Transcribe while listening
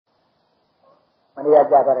နေ့က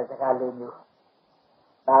ကြားတဲ့စကားလေးမျိုး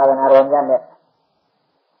သာသနာတော်မြတ်နဲ့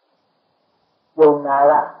ကျုံနာ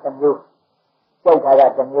ကတစ်မျိုးကြိုက်တာက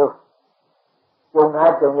တစ်မျိုးကျုံနာ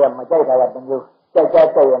ကျုံရမကြိုက်တာကတစ်မျိုးကြိုက်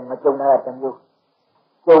ကြိုက်ရမကျုံတာကတစ်မျိုး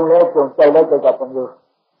ကျုံလဲကျုံကြိုက်လဲကြိုက်တာတစ်မျိုး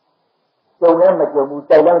ကျုံလဲမကျုံဘူး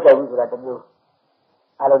ကြိုက်လဲမကြိုက်ဘူးဆိုတာတစ်မျိုး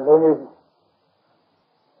အဲ့လိုလေးမျိုး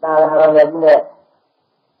သာသနာတော်မြတ်ကြီးနဲ့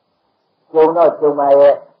ကျုံတော့ကျုံပါ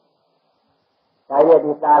ရဲ့ဒါရဲ့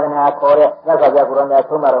ဒီသာသနာခေါ်တဲ့မြတ်စွာဘုရားကိုယ်တော်များ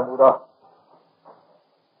ဆုံးမတော်မူသော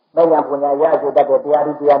မဉ္ဇဉ်ပညာရရှိတတ်တဲ့တရား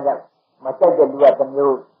ဒီတရားများမကြိုက်တဲ့လူကတစ်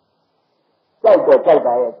မျိုးကြိုက်တယ်ကြိုက်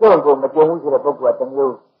ပါရဲ့ကျုံကိုမကျုံဘူးဆိုတဲ့ပုဂ္ဂိုလ်ကတစ်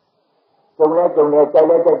မျိုးကျုံလဲကြိုက်လဲကြို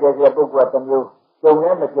က်တယ်ဆိုတဲ့ပုဂ္ဂိုလ်ကတစ်မျိုးကျုံလဲ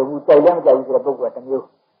မကျုံဘူးကြိုက်လဲမကြိုက်ဘူးဆိုတဲ့ပုဂ္ဂိုလ်ကတစ်မျိုး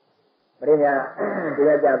မင်းများတ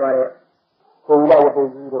ရားကြသွားတဲ့ကိုယ်လိုက်တဲ့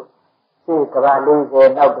ကြီးတို့ဒီကဘာ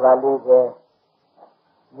40နောက်ကဘာ40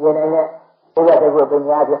ဒီနေ့နဲ့တရားတဲ့ကိုပ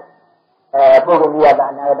ညာပြပုဂ္ဂိုလ်ကြီးက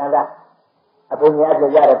အနာဂတအပညာပြ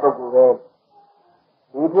ရတဲ့ပုဂ္ဂိုလ်ပဲ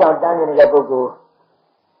ဒီပြောင်းတန်းနေတဲ့ပုဂ္ဂိုလ်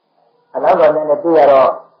အလောတော်နဲ့တွေ့ရတော့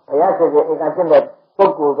ဘုရားရှင်ရဲ့ဧကဖြစ်တဲ့ပု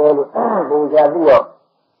ဂ္ဂိုလ်ပဲလို့လူကြပြီးတော့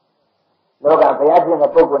လောကဘုရားရှင်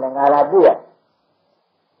တဲ့ပုဂ္ဂိုလ်နဲ့ငါလာတွေ့ရ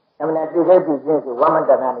အမှန်တူတဲ့သူချင်းဆိုဝမန္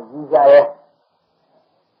တနာနဲ့ကြီးကြရဲ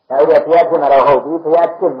ဒါဥပ္ပဘုရားဖြစ်မှာတော့ဟုတ်ပြီဘုရား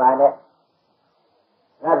ဖြစ်မှာနဲ့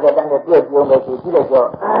ငါတဲ့တန်းနဲ့တွေ့ပြုံးလို့ရှိကြည့်လိုက်တော့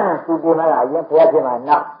သူဒီမှာကအရင်ဘုရားဖြစ်မှာ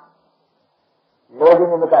နောက်လောကီ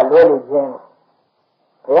မြတ်ကလွဲလို့ခြင်း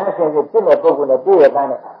ဘုရားရှင်ဖြစ်တဲ့ပုဂ္ဂိုလ်နဲ့တွေ့ရတဲ့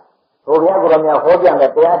ဘုရားကိုယ်တော်များဟောပြ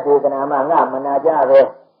တဲ့တရားဒေသနာမှာငါမနာကြပဲ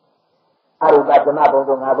အရုပဓမ္မဘုံ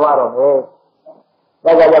တို့ငါသွားတော့မယ်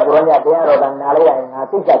ဒါကြောင့်ကိုယ်တော်များတရားတော်ကနားလိုက်ရင်ငါ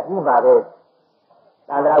သိချကြီးမှာပဲသ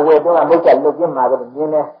န္တာဝေတော့မုတ်ချက်လွတ်ပြင်းမှာပဲမြင်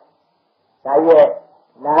တယ်ဒါရဲ့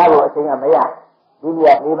နားကိုအချိန်ကမရဒီ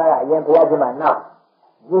နေ့က၄ပါးကအရင်ဘုရားရှင်မှာနောက်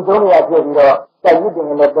ဒီဆုံးရဖြစ်ပြီးတော့တိုက်ကြီးတင်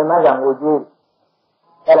နေတဲ့တင်မကံကိုကြည့်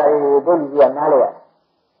အဲ့ဒါကိုတို့ကြီးကနားလိုက်ရ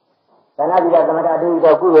ဒါနတိကသမထတိ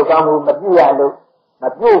တော့ကုသိုလ်ကောင်းမှုမပြုရလို့မ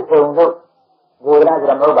ပြုတ်ဆုံလို့ဝေဒနာဆို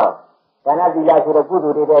တာမဟုတ်ပါဘူးဒါနတိကဆိုတော့ကု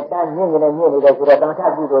သိုလ်တွေတန်းမြင့်နေတယ်မြင့်နေတယ်ဆိုတော့သမထ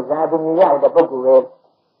ကုသိုလ်ဇာပင်ရတဲ့ပုဂ္ဂိုလ်ပဲ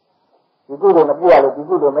ဒီကုသိုလ်မပြုရလို့ဒီ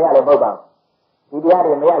ကုသိုလ်မရလည်းမဟုတ်ပါဘူးဒီတရား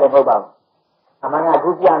တွေမရလည်းမဟုတ်ပါဘူးအမှန်ကခု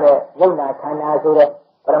ပြတဲ့ယုံနာခန္ဓာဆိုတဲ့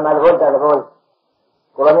ပရမသဘောတသဘော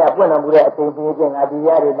ကိုယ်တော်မြတ်ပွင့်တော်မူတဲ့အချိန်ပြည့်ခြင်းငါဒီတ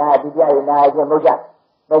ရားတွေနာဒီတရားတွေနာခြင်းမဟုတ်ကြ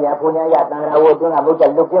ဘယ်ညာဘုညာရတန်ခါဝအတွင်းကမဟုတ်ကြ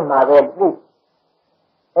လွတ်ပြင်းမှာပဲပြီ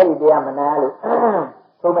အဲ့ဒီတရားမနာလို့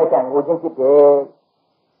သုံးမဲ့ချငိုခြင်းဖြစ်တယ်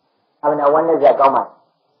အမှန်ဝမ်းနဲ့ကြကောင်းပါ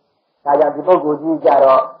ဒါကြောင့်ဒီပုဂ္ဂိုလ်ကြီးကြ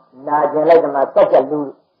တော့နာကျင်လိုက်တယ်မှာတက်ချက်လူ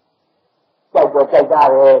ကြိုက်တော့ကြိုက်တာ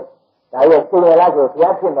ပဲဒါရဲ့သင်ရလားဆိုဘု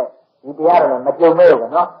ရားဖြစ်တဲ့ဒီတရားတော်နဲ့မကြုံမဲ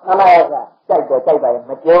ဘူးနော်မှန်ပါရဲ့ကြိုက်တော့ကြိုက်ပါရဲ့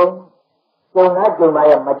မကြုံကြုံပါ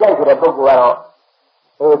ရဲ့မကြိုက်တဲ့ပုဂ္ဂိုလ်ကတော့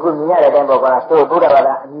ခုမြင်ရတဲ့အတိုင်းပေါ့ကွာသို့ဘုရားဘာ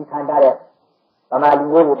သာအမိခံထားတဲ့ဗမာလူ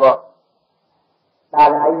မျိုးတွေပေါ့သာ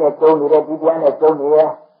သနာကြီးနဲ့ကျုံနေတဲ့ဒီတရားနဲ့ကျုံနေရဲ့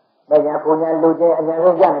မညာဘုညာလူချင်းအញ្ញ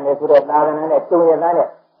ဆုံးကြနေတယ်ဆိုတော့သာသနာနဲ့ကျုံရသားနဲ့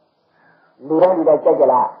လူတိုင်းဒီတိုင်းကြိုက်ကြ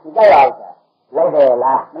လားကြိုက်ပါဘူးလိုက်တယ်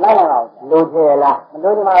လားမလိုက်ပါဘူးလူချင်းလားမလူ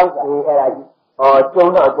ချင်းပါဘူးအေးအဲ့ဒါကြီးကျုံ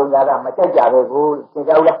တော့ကျုံကြတာမကြိုက်ကြပဲဘူးသင်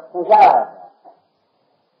ကြဘူးလားသင်ကြပါ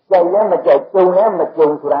ကြိုက်လည်းမကြိုက်ကျုံလည်းမကျုံ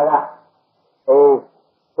ဆိုတာက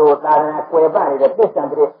သို့သာသနာကွယ်ပနေတဲ့ပြစ္ဆံ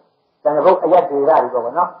တဲ့သံဃာ့အယက်တွေရာတွေ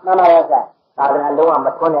ပေါ့နော်မှန်ပါရဲ့သာသနာလုံးဝမ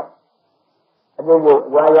ထွန်းတဲ့အမျိုးမျိုး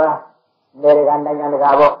ရွာနေရကနိုင်ငံတကာ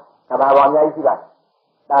ပေါ့ကဘာပေါ်အများကြီးရှိပါ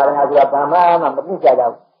သာသနာဆိုတာဘာမှမပြည့်ကြကြ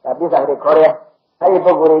ဘူးဒါပြစ္ဆံတွေခေါ်တယ်အဲဒီ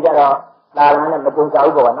ပုဂ္ဂိုလ်တွေကြတော့သာသနာနဲ့မကြုံကြ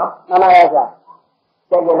ဘူးပေါ့နော်မှန်ပါရဲ့ကြိုက်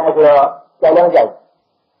ကြလိုက်ဆိုတော့ကြိုက်လုံးကြိုက်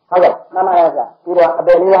ဟုတ်ကဲ့မှန်ပါရဲ့ပြီးတော့အပ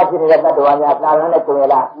ယ်လေးပါးဖြစ်နေတဲ့တ attva များသာသနာနဲ့ကြုံရ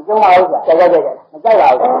လားမကြုံပါဘူးကြိုက်ကြမကြိုက်ပါ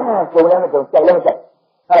ဘူးကြုံလည်းမကြုံကြိုက်လည်းမကြိုက်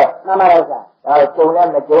ဟုတ်မှန်ပါရဲ့ဒါကျုံလ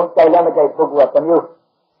ည်းမကျုံကြိုက်လည်းမကြိုက်ပုဂ္ဂိုလ်ကတစ်မျိုး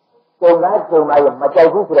ကျုံလားကျုံပါရဲ့မကြိုက်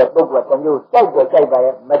ဘူးဆိုတဲ့ပုဂ္ဂိုလ်ကတစ်မျိုးကြိုက်တယ်ကြိုက်ပါ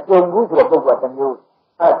ရဲ့မကျုံဘူးဆိုတဲ့ပုဂ္ဂိုလ်ကတစ်မျိုး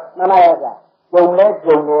ဟုတ်မှန်ပါရဲ့ကျုံလဲ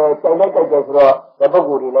ကျုံတယ်ကြိုက်လည်းကြိုက်တယ်ဆိုတော့ဒီပုဂ္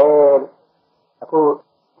ဂိုလ်တွေလည်းအခု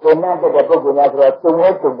ကျင့်တဲ့ပုဂ္ဂိုလ်များဆိုတော့ကျုံလဲ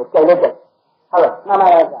ကျုံတယ်ကြိုက်လည်းကြိုက်ဟုတ်မှန်ပါ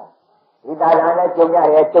ရဲ့ဒီသာသနာနဲ့ကျုံရ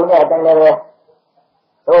တယ်ကျုံတဲ့အတိုင်းလည်းပဲ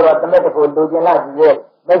တို့တော့တမက်တခုလူကျင်လာကြည့်ရဲ့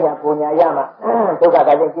မဉ္ဇဉ်ပူညာရမှာဒုက္ခက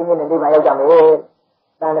ချင်းကျင်းနေတဲ့နေမှာရောက်ကြမယ်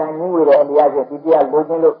သံဃာညှိဝေတဲ့တရားချင်းဒီတရားလို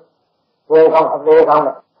ချင်လို့ဝေကောင်းအသေးကောင်း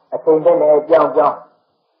နဲ့အချိန်တည်းနဲ့ကြောင်း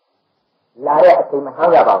လာတဲ့အချိန်မဟော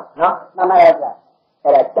င်းရပါဘူးနော်မှန်ပါရဲ့အဲ့ဒါ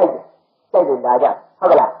တိုက်တယ်လာကြဟုတ်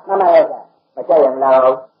ကလားမှန်ပါရဲ့မကြိုက်ရမလား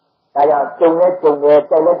ဟုတ်ဒါကြောင့်ကျုံလဲကျုံတယ်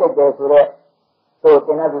ကြိုက်လဲကြိုက်တယ်ဆိုတော့သို့သ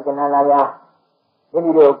င်္နာသူသင်္နာလာများမိ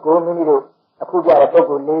မိတို့အခုကြတဲ့ပုဂ္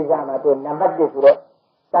ဂိုလ်လေးစားမှာတို့နံပါတ်1ဆိုတော့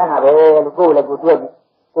တန်းတာပဲလို့ကိုယ်လည်းကိုတွေ့ပြီ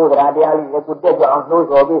ကိုယ်တရားတရားလေးလည်းကိုတက်ကြအောင်နှိုး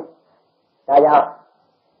ဆော်ပြီးဒါကြောင့်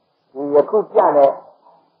ဒီယခုပြတဲ့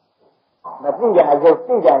မသိကြအယုတ်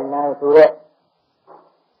သိကြနာဆိုတဲ့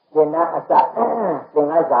သင်္နာအစသင်္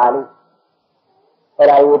ကန်းစာလေးအဲ့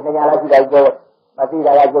ဒါကိုပညာလာကြည့်လိုက်တော့ mà đi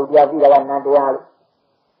ra dùng dia đi ra nan dia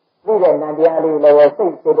đi ra nan dia đi là xây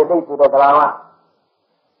xây được đây từ đó mà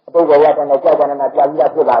tôi gọi là này cho nên là gia đình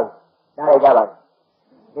chưa lại đây ra rồi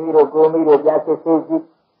đi rồi cô mi rồi gia xây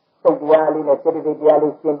xây dia đi này xây được dia đi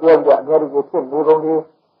xin tiền được nghe được xin đi không đi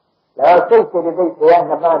là xây được đây thì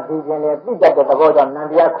anh làm gì vậy này đi ra được bao giờ nan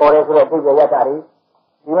dia khó rồi tôi gọi là đi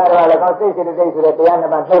đi mà là có xây được đây rồi thì anh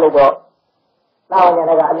làm sao được nào nhà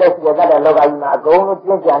này là lấy cái cái đó là mà cũng nó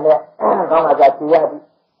chuyên chọn đấy không là cái gì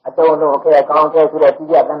à tôi nó cái con cái rồi thì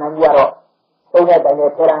cái này nhiều rồi tôi này tại này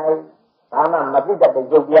thế này mà biết được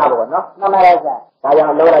dùng dia rồi nó này là cái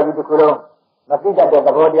là lâu là gì cũng mà biết được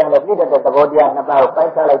cái body này biết được cái body nó bảo phải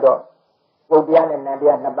sao lại đó dùng dia này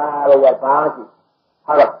dia nó bảo rồi bao gì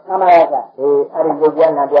hả nó này là thì anh dùng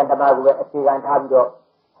dia này dia nó bảo rồi chỉ cần tham đó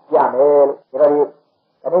ya này rồi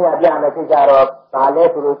cái này ya này cái rồi bà lấy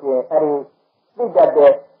rồi thì anh biết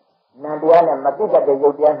được nan dia này mà biết được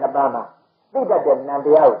dùng dia nó bảo mà biết được nan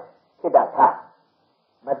dia thì đã tha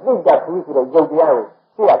mà biết được thứ gì dùng dia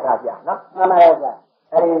thì đã tha ya nó này là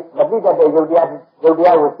အဲ့ဒီမသိတတ်တဲ့ယုတ်တရားကို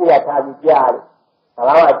သိရထားပြီးကြားတယ်။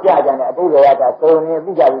ဒါကကြားကြတယ်အတိတ်တွေကသုံးနေ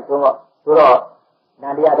သိကြပြီဆိုတော့န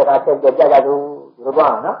န္တရားတကာဆက်ကြကြသူဒီလို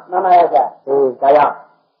ပေါ့နော်။မှန်ပါရဲ့။ဒါကြောင့်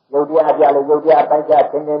ယုတ်တရားပြလို့ယုတ်တရားပိုင်းခြား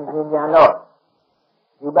သင်္ကေတဉာဏ်တော့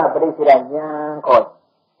ယူပပရိစ္ဆေဒဉာဏ်ခေါ်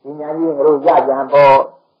ဒီဉာဏ်ကြီးငါတို့ရကြံပေါ်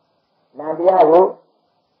နန္တရားကို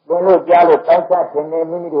သင်လို့ကြားလို့ပိုင်းခြားသင်္ကေတ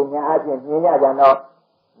မိမိတို့ဉာဏ်အချင်းမြင်ရကြတော့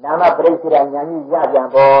နာမပရိစ္ဆေဒဉာဏ်ကြီးရကြံ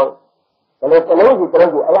ပေါ်ဒီလိုတလုံးစီ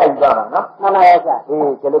အရာကြီးသွားတာနော်မှန်ပါရဲ့ဗျ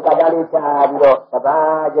ဒီလိုကတားလေးချပြီးတော့တ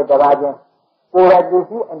ပါးချင်းကိုယ်ရပစ္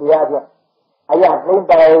စည်းအနေအချင်းအရာသိမ့်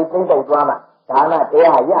ပိုက်သွားမှာဒါနတ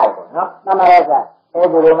ရားရတယ်ပေါ့နော်မှန်ပါရဲ့ဗျအဲ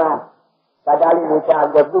ဒီလိုမှကတားလေးကိုချ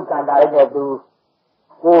ပြီးတော့သူကံတာရဲ့သူ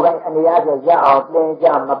ကိုယ်ပိုင်အနေအချင်းရအောင်သင်ကြ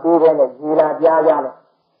မပေးဘဲနဲ့ကြီးလာပြားကြတယ်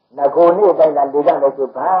ငကိုနေ့တိုင်းလာလေကြတယ်ဆို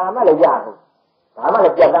ဘာမှလည်းရဘူးဘာမှလ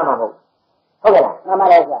ည်းပြတ်သားမှာမဟုတ်ဟုတ်ကဲ့လားမှန်ပါ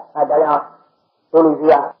ရဲ့ဗျအဲဒါကြောင့်တို့လူကြီး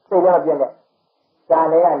ကစိတ်လည်းမပြတ်နဲ့ဇာ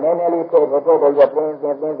နဲ့ကနည်းနည်းလေးထည့်ရပြင်း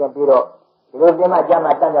ပြီးတော့ဒီလိုပြင်းမှကြမ်း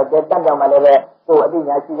မှတန်းကြောက်မှလည်းပဲကိုယ်အသိ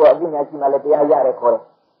ဉာဏ်ရှိမှလည်းတရားရတယ်ခေါ်တယ်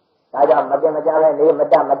။ဒါကြောင့်မပြတ်မကြပဲနေမ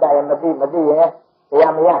တရင်မသိရင်တ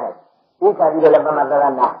ရားမရနိုင်။ဒီခါပြီးတော့လည်းမမတရ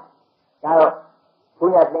နာ။ဒါတော့ဘု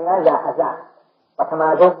ရားသင်္ကန်းစာအစပထမ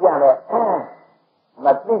ဆုံးပြမယ်မ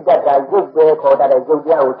သိတတ်တာရုပ်ပဲခေါ်တတ်တဲ့ရုပ်တ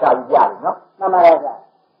ရားကိုစပြီးပြတယ်နော်။မှန်ပါရဲ့ဗျ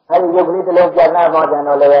။အဲဒီရုပ်ကလေးတစ်လုံးပြနာတော့ကြ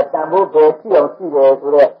တော့လည်းတန်ဖိုးပဲဖြစ်အောင်ရှိတယ်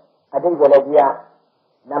ဆိုတဲ့အတိတ်ကလေးကြီး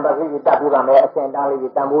နံပါတ်ကြီးတက်ပြပါမယ်အစင်တန်းလေး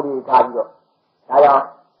ကြီးတန်ဖိုးကြီးထားပြီးတော့ဒါကြောင့်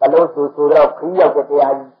တလုံးဆိုတော့ခီးရောက်တဲ့တ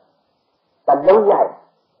ရားကြီးတလုံးရိုက်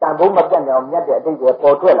တန်ဖိုးမပြတ်အောင်မြတ်တဲ့အတိတ်ကို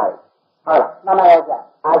ပေါ်ထွက်လာတယ်ဟုတ်လားမှန်ပါရဲ့ဗျ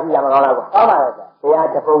အားကြီးရမကောင်းလားကွာကောင်းပါရဲ့ဗျတရား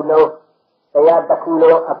တစ်ခုလုံးတရားတစ်ခု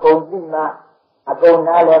လုံးအကုန်သိမှအကုန်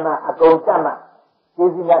နားလည်မှအကုန်တတ်မှသိ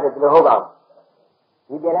သိရတယ်ဒီလိုဟုတ်ပါ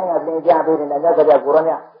ဘူးဒီတရားကသင်ကြားပေးတဲ့မြတ်စွာဘုရားကိုရော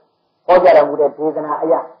မြတ်ဟောကြားတော်မူတဲ့ဒေသနာအ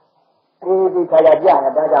ရာဒီခါရပြတ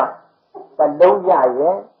ယ်ဒါကြောင့်သလုံးရရ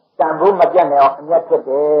င်တန်ဖိုးမပြတ်နိုင်အောင်အမျက်ဖြစ်တ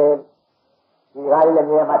ယ်ဒီကားလေးလည်း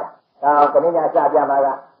မြင်မှတ်တာဒါကနေ့ညစပြမှာက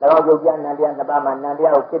၎င်းယုတ်ပြနန္တရားနှစ်ပါးမှာနန္တ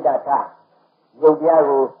ရားကိုဖြစ်တတ်တာယုတ်တရား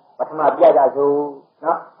ကိုပထမပြကြစို့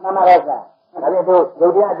နော်မှန်ပါရဲ့ဗျာဒါပြင်တို့ယု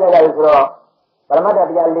တ်တရားပြကြပြီဆိုတော့ပရမတ္ထ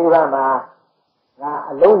တရား၄ပါးမှာငါ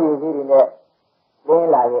အလုံးရည်လေးတွေနဲ့လင်း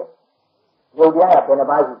လာရဲ့ယုတ်တရားကဘယ်နှ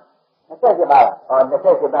ပါးရှိ28ပါးဟော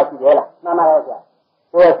28ပါးရှိတယ်လားမှန်ပါရဲ့ဗျာ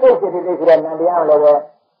ဒီစိတ်စိတ်ဆိုတဲ့နန္တရားလည်းပဲ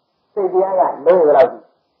စိတ်တရားကလုံးရတော့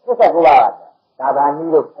29ပါးပါဒါသာန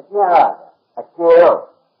ည်းလို့အကျဉ်းပါအကျဉ်းတော့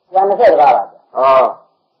29ပါးပါဟော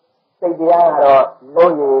စိတ်တရားကတော့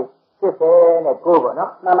လုံးရ89ပေါ့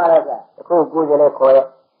နော်မှန်ပါရဲ့ဗျအခု90လည်းခေါ်ရဲ့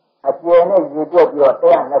အကျဉ်းနဲ့ရေတွက်ပြီးတော့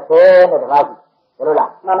120နဲ့တပါးရှိတယ်လို့လား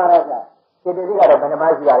မှန်ပါရဲ့ဗျစိတ်တရားကတော့ဘယ်နှ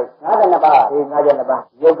ပါးရှိပါလဲ52ပါးဒီ52ပါး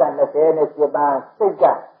ယုတ်က28ပါးစိတ်က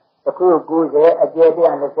အခု90အကျဉ်း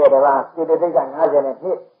120ပါးစိတ်တရားက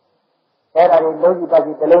52အဲ့ဒါလေးလုံးကြီးပတ်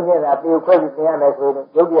ပြီးတလုံးချင်းသာပြေခွဲပြီးသင်ရမယ်ဆိုရင်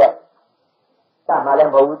ရုပ်ရစမှလ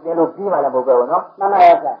ည်းမဟုတ်ဘူးသင်လို့ပြီးမှလည်းမဟုတ်ဘူးနော်မှန်ပါ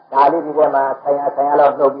ရဲ့ဗျဒါလေးဒီထဲမှာဆိုင်ရလော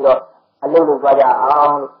က်နှုတ်ပြီးတော့အလုပ်လုပ်သွားကြအော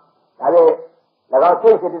င်လို့ဒါလေး၎င်းစိ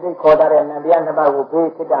တ်ခေါ်တာတဲ့နန္တရားနှစ်ပါးကိုဖေး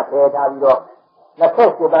ဖြစ်တာဖယ်ထားပြီးတော့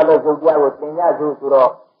28ပါးလို့ရုပ်တရားကိုသင်ရစုဆို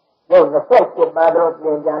တော့ရုပ်28ပါးလို့သ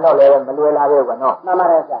င်ကြတော့လည်းမလွယ်လာဘူးကွာနော်မှန်ပါ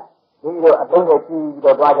ရဲ့ဗျဒီလိုအသုံးနဲ့ကြီးပြီး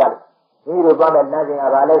တော့သွားကြတယ်ဒီလိုသွားတဲ့လမ်းစဉ်က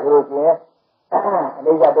ဘာလဲဆိုလို့ရှိရင်အ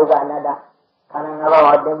နိစ္စဒုက္ခအနတ္တခန္ဓာ၅ပါး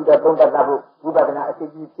ကိုတင်ပြီးတော့သုံးသပ်တတ်ဖို့ဝိပဿနာအစစ်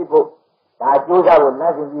ကြီးဖြစ်ဖို့ဒါကြိုးစားဖို့လ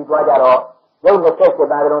မ်းစဉ်ကြီးသွားကြတော့ရုပ်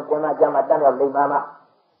28ပါးလုံးသင်္မာကြမှာတတ်မြောက်လိမ္မာမှာ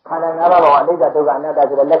ခန္ဓာ၅ပါးကိုအနိစ္စဒုက္ခအနတ္တ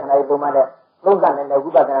ဆိုတဲ့လက္ခဏာတွေပုံမှန်နဲ့သုံးသပ်နေတဲ့ဝိ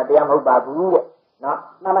ပဿနာတရားမဟုတ်ပါဘူးတဲ့နော်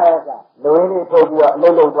မှန်ပါရဲ့ဗျလူရင်းလေးထုတ်ပြီးတော့အ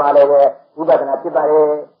လုံးလုံးသွားလည်းပဲဝိပဿနာဖြစ်ပါတယ်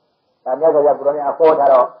ဒါမြတ်စွာဘုရားကိုရောများဟောထား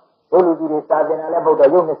တော့ဘုလူကြီးတွေစာသင်တာလည်းမဟုတ်တော့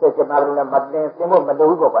ရုပ်28ပါးလုံးလည်းမသင်ဖို့မလို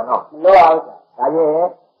ဘူးပေါ့ကွာနော်မလိုပါဘူးဒါ ဒါရဲ့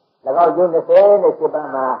၎င်းယုံ20နဲ့7ပါး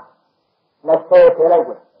မှာ20ထဲလိုက်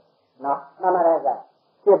ကွနော်မှန်ပါတယ်ကွ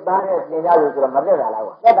7ပါးနဲ့သင်ကြလို့ဆိုတော့မသက်တာလား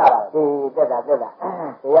ကွသက်တာပါဒီသက်တာတ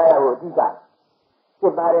ရားရဖို့အဓိက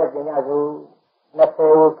7ပါးနဲ့သင်ကြဆို20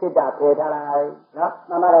ကိုခိတ္တဖယ်ထားလိုက်နော်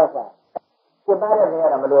မှန်ပါတယ်ကွ7ပါးနဲ့သင်ရ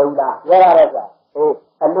တာမလွယ်ဘူးလားလွယ်ပါတယ်ကွ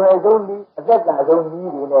အလွယ်ဆုံးဒီအသက်သာဆုံးကြီး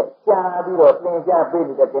တွေနဲ့ကြားပြီးတော့သင်ကြားပေး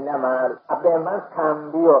နေတဲ့သင်္นานမှာအပင်မခံ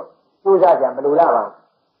ပြီးတော့စူးစမ်းကြမလို့လားပါ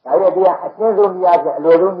ဒါရဲ့တရားအရှင်းဆုံးကြီးအပြင်အ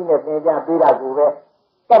လွယ်ဆုံးကြီးနဲ့သင်ကြားပေးတာကိုပဲ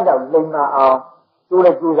တတ်တော့လိမ္မာအောင်ကျိုးလ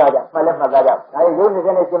ည်းကျိုးစားကြမှတ်လည်းမှတ်သားကြဒါရဲ့ရုပ်နေ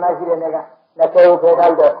တဲ့နဲ့ရှင်းမရှိတဲ့နဲ့က20ကိုဖယ်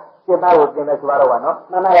ထားပြီးတော့7ပါးကိုသင်မယ်ဆိုတော့ပါနော်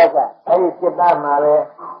မှန်ပါရဲ့ကွအဲဒီ7ပါးမှာပဲ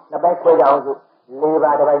နှစ်ပိုင်းခွဲကြအောင်ဆို4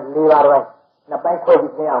ပါးတစ်ပိုင်း4ပါးတစ်ပိုင်းနှစ်ပိုင်းခွဲ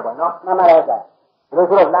ပြီးသင်အောင်ပါနော်မှန်ပါရဲ့ကွဘယ်လို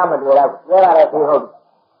ဆိုတော့နားမလွယ်တော့လွယ်ပါလေဒီဟုတ်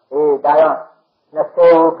ဒါတော့20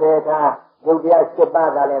ကိုဖယ်ထားရုပ်တရား7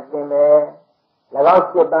ပါးသာလည်းသင်မယ်၎င်း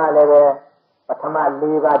7ပါးလည်းပဲပထမ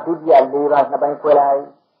4ပါးဒုတိယ4ပါးနှစ်ပိုင်းခွဲလိုက်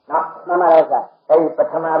နော်မှန်ပါရဲ့ကွအဲဒီပ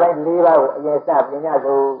ထမပိုင်း4ပါးကိုအရင်စပြင်ရ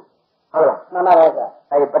စို့ဟုတ်လားမှန်ပါရဲ့ကွ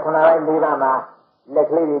အဲဒီပထမပိုင်း4ပါးမှာလက်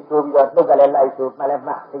ကလေးတွေထိုးပြီးတော့နှုတ်ကလည်းလိုက်ဆိုမှလည်း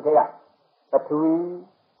မှသိချက်ကပထဝီ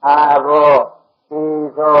အာဘောသေ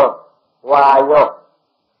ဇောဝါယော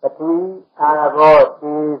ပထဝီအာဘော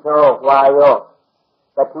သေဇောဝါယော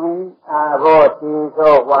ပထဝီအာဘောသေ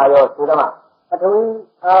ဇောဝါယောဆိုတော့ပထဝီ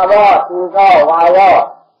အာဘောသေဇောဝါယော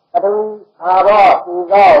ပထဝီအာဘောသေ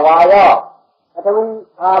ဇောဝါယောပထဝီ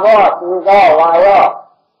အာဘောသေဇောဝါယော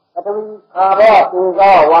ပထဝီအာဘောသေ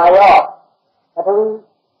ဇောဝါယောပထဝီ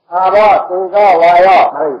အာဘောသေဇောဝါယော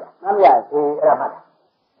ဟုတ်လားမှန်ပါပြီအဲ့ဒါမှတ်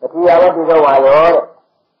ပထဝီအာဘောသေဇောဝါယောတဲ့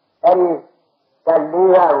အဲ့ဒီဓာတ်၄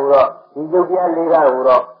ပါးကိုတော့ဒီယုတ်တရား၄ပါးကို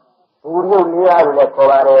တော့ဘူရုပ်၄ပါးကိုလည်းခေါ်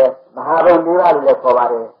ပါတယ်မဟာဘုတ်၄ပါးကိုလည်းခေါ်ပါ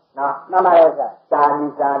တယ်နော်မှန်ပါရဲ့ကွသာမီ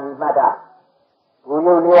မှတ်တာဘူ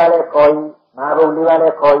ရုပ်၄ပါးလည်းခေါ်ရင်မဟာဘုတ်၄ပါးလ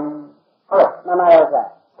ည်းခေါ်ရင်ဟုတ်လားမှန်ပါရဲ့ကွ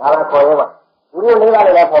ဒါကခေါ်ရဲကွဘူရုပ်၄ပါးလ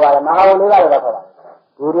ည်းခေါ်ပါတယ်မဟာဘုတ်၄ပါးလည်းခေါ်ပါတယ်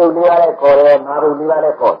ဘူရုပ်၄ပါးလည်းခေါ်တယ်မဟာဘုတ်၄ပါးလ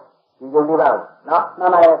ည်းခေါ်ဒီယုတ်၄ပါးကိုနော်မှ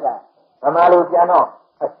န်ပါရဲ့ကွဗမာလိုပြန်တော့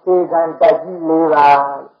အခြေခံတက်ကြီး၄ပါး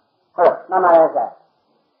ဟုတ်မှန်ပါရဲ့ကွ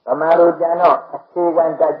ဗမာလိုပြန်တော့အခြေခံ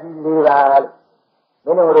တက်ကြီး၄ပါးမ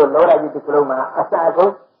င်းတို့လောရကြီးတစ်ခုလုံးမှာအစာ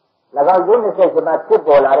ဆုံး၎င်းရုပ်20ကျမှဖြစ်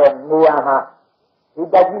ပေါ်လာတဲ့နေရာမှာဒီ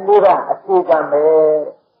တက်ကြီး၄ပါးအခြေခံပဲ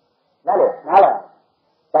နားလေ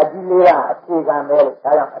တက်ကြီး၄ပါးအခြေခံပဲဒါ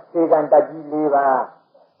ကြောင့်အခြေခံတက်ကြီး၄ပါး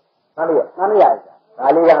မှန်ပြီဒါ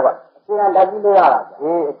လေးကကွအခြေခံတက်ကြီး၄ပါးလား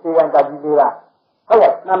အခြေခံတက်ကြီး၄ပါးဟုတ်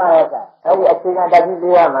ရဲ့မှန်ပါရဲ့အဲဒီအခြေခံတက်ကြီး၄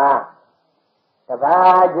ပါးမှာတ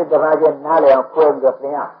ပါးချင်းနားလည်အောင်ဖွင့်ပြီးတော့သ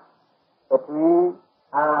င်ရပထဝီ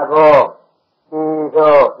အာဘောသေ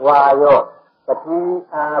ဇောဝါယောပထဝီ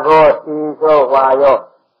အာဘောသေဇောဝါယော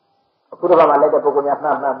အခုတော့မှလည်းတဲ့ပုဂ္ဂိုလ်များမှ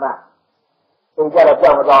တ်သင်ကြတော့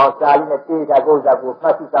ကြောက်မတော်စာလေးနဲ့တေးတာကိုယ်စားကိုမှ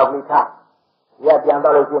တ်စုတောက်လေးထားရပြန်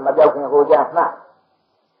တော့လို့ရှိရင်မပြောက်ခင်ဟိုကြမှတ်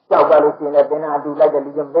ကြောက်တော့လို့ရှိရင်လည်းသင်္နာအတူလိုက်တဲ့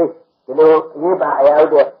လူချင်းမေးဒီလိုအရေးပါအရာဟု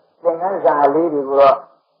တ်တဲ့သင်္ကန်းစာလေးတွေကိုတော့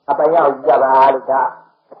အပိုင်ရောက်ကြပါလို့ဒါ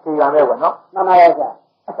အခြေခံပဲကွာနော်မှန်ပါရဲ့ကွာ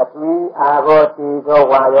ပထဝီအာဘောသေဇော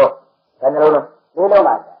ဝါယောဘယ်နှလုံးလဲ၄လုံး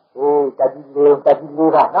ပါတက်ကြီး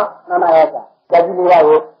လေးပါနော်မှန်ပါရဲ့ကွာတက်ကြီးလေးပါ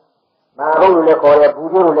ကိုမဟာဘုတ်လို့လည်းခေါ်တယ်ဘူ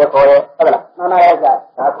ရိုးလို့လည်းခေါ်တယ်ဟုတ်လားမှန်ပါရဲ့ကွာ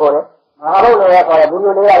ဒါခေါ်တယ်မဟာဘုတ်လို့လည်းခေါ်တယ်ဘူ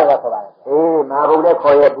ရိုးလေးပါလို့ခေါ်ပါတယ်မဟာဘုတ်လည်း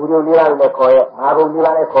ခေါ်ရဘူရိုးလေးပါလို့လည်းခေါ်ရမဟာဘုတ်လေး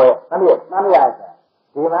ပါလည်းခေါ်ရမှန်ပြီမှန်ပါရဲ့ကွာ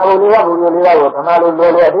ဒီမဟာဘုတ်လေးပါဘူရိုးလေးပါကိုဗမာလိုလွ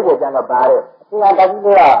ယ်အဓိပ္ပာယ်ကျမ်းတော့ပါတယ်အခြေခံတက်ကြီး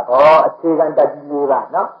လေးပါအခြေခံတက်ကြီးလေးပါ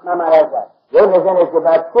နော်မှန်ပါရဲ့ကွာရုပ်27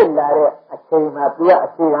ပါးဖြစ်လာတဲ့အချိန်မှာသူကအ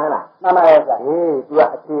ခြေခံလားမှန်ပါရဲ့ကွာသူက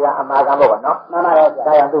အခြေခံအမာခံပေါ့ကွာနော်မှန်ပါရဲ့ကွာ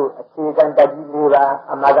ဒါကြောင့်သူအခြေခံတက်ကြီး၄ပါး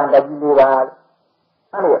အမာခံတက်ကြီး၄ပါး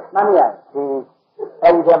မှန်ပါရဲ့အဲ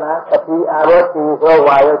ဒီထဲမှာပထဝီအာဘောသေဇော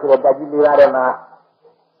ဝါယောဆိုတဲ့တက်ကြီး၄ပါးထဲမှာ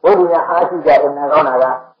ဘုရားအားရှိကြတဲ့နာကောင်းတာက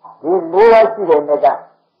ဒီ၄ပါးရှိတဲ့မြတ်ကဓာ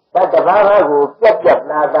တ်တစ်ပါးကိုပြက်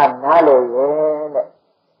နားလေရဲ့တဲ့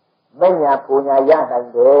မညာပူညာရနိုင်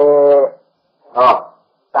တယ်ဟော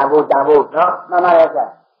တန်ဖို့နော်မှန်ပါရဲ့ကွာ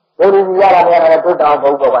ဘုရားကြီးရတာလည်းတွတ်တော်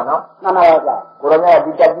ဘုံပေါ့ကွာနော်မှန်ပါရဲ့ကွာကိုရမြတ်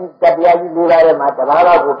ဒီတက်ကြီးတရားကြီး၄ပါးထဲမှာတစ်ပါး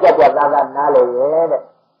ကိုပြက်နားလေရဲ့တဲ့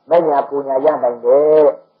မညာပူညာရနိုင်တယ်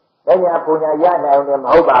တဲ့မညာပူညာရနိုင်တယ်မ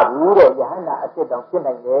ဟုတ်ပါဘူးတဲ့ယဟန္တာအစ်စ်တောင်ဖြစ်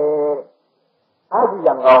နိုင်တယ်အားကြီးရ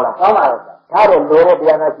မကောင်းလားကောင်းပါရဲ့ကွာဒါတော့လိုတဲ့တ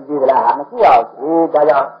ရားနာရှိသေးသလားမရှိပါဘူးဒါ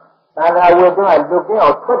ကြောင့်သာသာဝေတွန်းကလွတ်ကင်း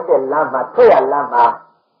အောင်ထွက်တဲ့လမ်းမှာထွက်ရလမ်းမှာ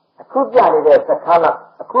အခုပြနေတဲ့စခန်းလောက်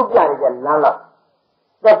အခုပြနေတဲ့လမ်းလောက်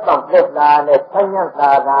သက်တော့သက်သာနဲ့ဆန်းရ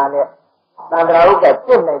သာနဲ့သံဃာဥက္ကပြ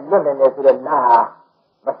ည့်နိုင်လွတ်နေတယ်ဆိုတဲ့နာဟာ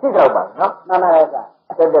မရှိတော့ပါဘူးနော်မှန်ပါရဲ့ကွာ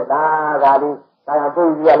သက်သာဒါလေးဒါကြောင့်သူ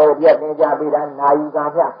ကြီးကလည်းပြည့်သင်ကြပေးတာနာယီက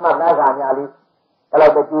မြမှတ်သားကများလေးဒါ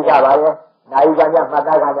တော့ကြည့်ကြပါရဲ့နာယီကမြမှတ်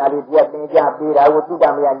သားကများလေးပြည့်သင်ကြပေးတာကိုသိတ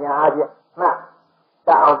မရညာအားဖြင့်မှတ်တ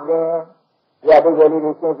အောင်သင် ရတဲ့ကလေး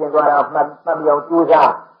တွေရှင်းသွားတော့မှတ်မြောင်ကျိုး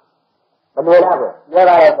စားမလွယ်လားပဲလွယ်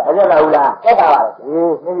ပါရဲ့အဲ့ဒါဟုတ်လားတက်တာပါလေ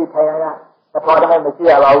မိမိထိုင်ရတာတော်တော်မရှိ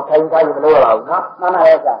ရပါဘူးထိုင်ထားရင်မလို့ရပါဘူးနော်မှန်ပါ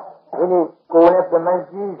ရဲ့ကွာဒီနေ့ကိုယ်နဲ့ပြမန်း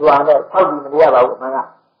ကြီးစွာနဲ့ဆောက်ပြီးမနေရပါဘူးအမှန်က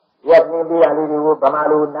ရက်နေပေးတာလေးတွေကိုဗမာ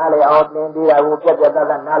လိုနားလေအောင်သင်ပေးတာကိုပြတ်ပြတ်သား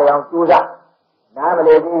သားနားလေအောင်ကျိုးစားနားမ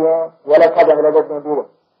လဲသေးရင်ရလက်ခတ်တယ်လည်းသင်ပေးတယ်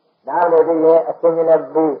နားမလဲသေးရင်အချင်းချင်းနဲ့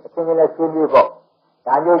ပေးအချင်းချင်းနဲ့ဆွေးနွေးပေါ့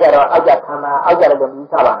ဒါမျိုးကြတော့အောက်ကြခံမှာအောက်ကြလည်းမြည်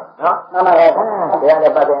စားပါမယ်နော်မှန်ပါရဲ့တရား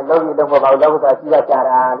နဲ့ပတ်သက်လုံးကြီးလုံးမပေါ့လောကုတ္တရှိရကြ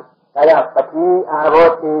တာဒါကြောင့်ပတိအာဘော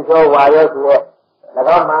တေဇောဝါယောဆိုတဲ့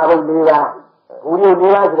၎င်းမဟာဘု၄ပါးဘူရီ၄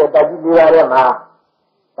ပါးဆိုတဲ့တတိ၄ပါးထဲမှာ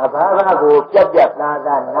သဘာဝကိုပြတ်ပြတ်သား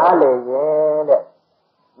သားနားလေရဲ့တဲ့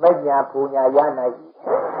မညာပူညာရနိုင်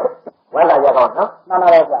ဝါလာရကောင်းနော်မှန်ပါ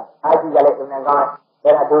ရဲ့အာရှိကလည်းအင်္ဂန်ကောင်း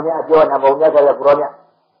အဲ့ဒါတို့များပြောနေပုံများဆိုလည်းဘုရောများ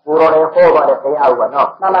ဘုရောလည်းဟောပါတယ်တရားဥပ္ပါနော်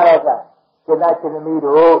မှန်ပါရဲ့စိတ္တရှင်သမီး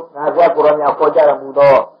တို့ငါဆက်ကိုရောများခေါ်ကြရမှု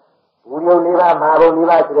တော့ဘူရီ၄ပါးမဟာဘု၄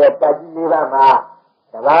ပါးဆိုတဲ့တတိ၄ပါးမှာ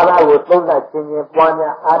တဘာဝကိုသုံးသပ်ခြင်းချင်းပွား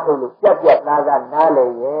များအားထုတ်လို့ပြတ်ပြတ်သားသားနားလေ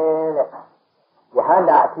ရဲ့တဲ့ယဟန္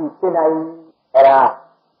တာအထိဖြစ်နိုင်အဲ့ဒါ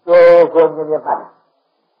ကိုမြင်မြင်မှတ်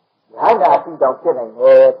ယဟန္တာအထိတောင်ဖြစ်နိုင်တ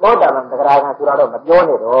ယ်သောတာပန်သဂရာကဆိုတော့မပြော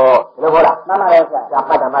နဲ့တော့ဘယ်လိုဟောလားမှန်ပါရဲ့ဆရာ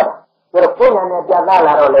မှတ်တာမှတ်တာဒါတော့ကိုယ်ဉာဏ်နဲ့ပြတ်သား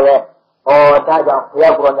လာတော့လေဟောဒါကြောင့်ဘု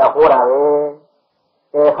ရားကိုယ်တော်ဟောတာ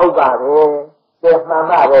ပဲဟုတ်ပါပဲမှန်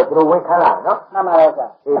ပါပဲသူတို့ဝင်ခန်းလာနော်မှန်ပါရဲ့ဆရာ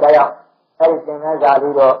ဒီဒါကြောင့်အဲ့ဒီသင်္ကန်းစာ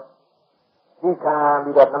ပြီးတော့ဒီခံ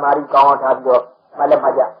ပြီးတော့သမာဓိကောင်းအောင်ထားပြီးတော့မှလည်းမှ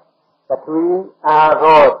တ်ကြပထဝီအာ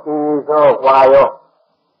ရောတေဇောဝါယော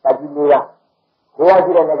တတိလေးကဒီရ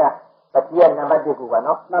ရှိတဲ့နေ့ကပတိယနံပါတ်1ခုပါ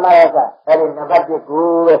နော်မှန်ပါရဲ့ဆရာအဲ့ဒီနံပါတ်1ခု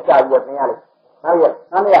ပဲစပြီးတော့သင်ရလိမ့်ဟုတ်ရဲ့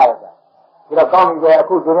မှန်ပါရဲ့ဆရာဒီတော့ကောင်းပြီလေအ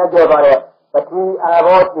ခုဒီနေ့ပြောသွားတဲ့ပထဝီအာ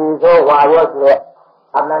ရောတေဇောဝါယောဆိုတဲ့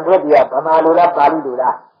အမှန်တို့ဒီကဗမာလိုလားပါဠိလို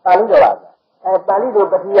လားပါဠိလိုပါဆရာပါဠိလို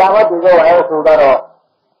ပထဝီအာရောတေဇောဝါယောဆိုတော့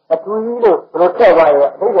ပထဝီလို့ဘယ်လိုထည့်သွားရဲ့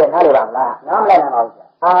အဓိပ္ပာယ်နားလည်ပါမလားနားမလည်နိုင်ပါဘူးဆရာ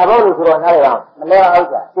အာဘောလို့ဆိုတော့နားလည်ပါမလဲအောင်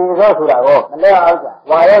ဆရာတေဇောဆိုတာကောမလဲအောင်ဆရာ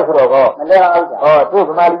ဝါရောဆိုတော့ကောမလဲအောင်ဆရာသူ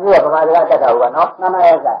ဗမာလူမျိုးကဗမာစကားတတ်တာဟုတ်ကနော်မှန်ပါ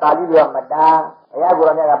ရဲ့ဆရာပါဠိလိုကမတားဘုရားကို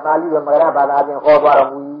ယ်တော်မြတ်ကပါဠိလိုမဂရဘာသာအပြင်ဟောသွားတော်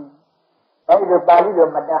မူအဲဒီလိုပါဠိလို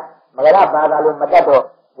မတားမဂရဘာသာလိုမတတ်တော့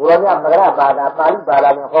ဘုရားမြတ်မဂရဘာသာပါဠိဘာသာ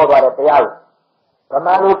အပြင်ဟောသွားတဲ့တရားကိုဗ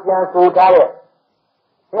မာလိုပြန်ဆိုထားတဲ့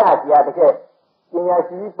ဘုရားတရားတစ်ချက်ပညာ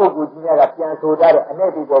ရှိပုဂ္ဂိုလ်ကြီးများကပြန်ဆိုထားတဲ့အ내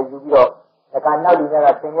တိတွေယူပြီးတော့ဒါကနောက်ဒီများ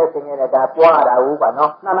ကဆင်းရဲနဲ့ဒါပွားရတာဟုတ်ပါ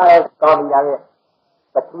နော်မှန်ပါရဲ့ကောင်းပြီလားရဲ့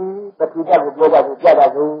ပထဝီတက်ကိုပြောကြဆိုပြတာ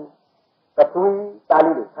ဆိုပထဝီတာ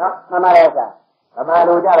လိတွေနော်မှန်ပါရဲ့ဆရာဗမာ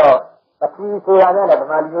လိုကြတော့ပထဝီဆိုတာနဲ့လည်းဗ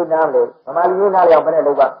မာလူမျိုးနားလေဗမာလူမျိုးနားလေအောင်ဘယ်နဲ့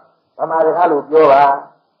လုပ်ပါဗမာစကားလိုပြောပါ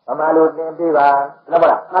ဗမာလိုသင်ပေးပါဟုတ်ပါ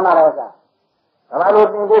လားမှန်ပါရဲ့ဆရာဗမာလို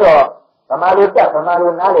သင်ပြီးတော့ဗမာလိုတက်ဗမာ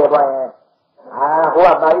လိုနားလေသွားရင်ဟိုက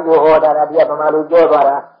ပါဠိလိုဟောတာဒီကဗမာလိုပြောသွား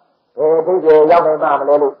တာဘယ်အဓိပ္ပာယ်ရောက်နိုင်ပါမ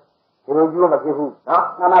လဲလို့ဒီလိုကြီးမဖြစ်ဘူးနော်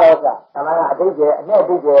မှန်ပါရဲ့ဆရာဓမ္မကအဓိပ္ပာယ်အ내အ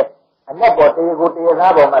ဓိပ္ပာယ်အ내ပေါ်တရားကိုတရား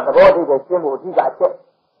သားပေါ်မှာသဘောအဓိပ္ပာယ်ရှင်းဖို့အဓိကအချက်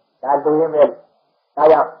ဒါလူရင်းပဲဒါ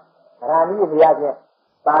ကြောင့်ဗราဏိနေရာချင်း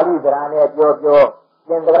ပါဠိဗราနဲ့ပြောသ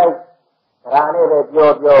င်္တရိုက်ဗราနဲ့ပဲပြော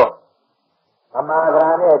ဗမာဗรา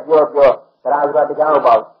နဲ့ပြောဗราဆိုတာတရားဟုတ်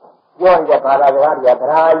ပါဘူးပြောနေတဲ့ဘာသာစကားတွေကဗ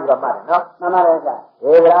ราကြီးကမှတ်တယ်နော်မှန်ပါရဲ့ဆရာ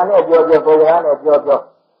ဒီဗราနဲ့ပြောဗราနဲ့ပြော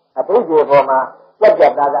အဓိပ္ပာယ်ပေါ်မှာပြတ်ပြ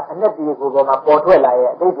တ်သားသားအ내တီကိုပေါ်မှာပေါ်ထွက်လာ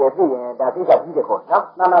ရဲ့အဓိပ္ပာယ်သိရင်ဒါသိတာကြီးတယ်ခေါ်နော်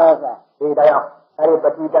မှန်ပါရဲ့ဆရာဒီဒါကြောင့်အဲဒီပ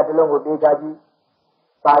တိတတလုံးကိုသိချကြည့်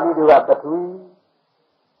ပါဠိတွေကပထဝီ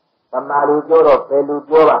ဗမာလူပြောတော့ဘယ်လူ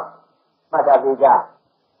ပြောပါမှတ်တာသိကြ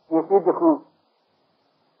ပစ္စည်းတစ်ခု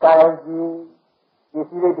ကာယကြီးပစ္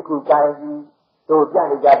စည်းလေးတစ်ခုကာယကြီးတို့ပြ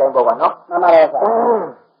နေကြတိုင်းပေါ့ကွာနော်မှန်ပါရဲ့ဆရာ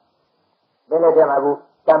ဘယ်နဲ့တည်းမှာကူ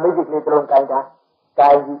တံမိတ်ကလေးတစ်လုံးကိုင်တာကာ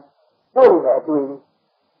ယကြီးတွေ့နေတဲ့အတွေ့ကြီး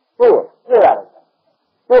တွေ့ရတယ်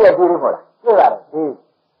တွေ့တယ်မဟုတ်လားတွေ့ရတယ်ဒီ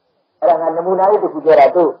အဲ့ဒါကနမူနာလေးတစ်ခုပြောတာ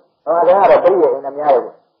တို့ဘာမှကတော့ပြည့်ရဲ့အင်းအများတ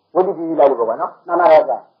ယ်ဝိတ္တိကြီးလိုက်လို့ပေါ့နော်မှန်ပါရဲ့ဆ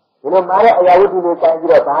ရာဒီလိုမာတဲ့အရာဝတ္ထုလေးကိုင်ပြီး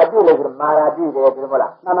တော့ဘာတွေ့လဲဆိုတော့မာရာတွေ့တယ်ဒီလိုမဟုတ်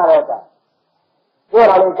လားမှန်ပါရဲ့ဆရာပြော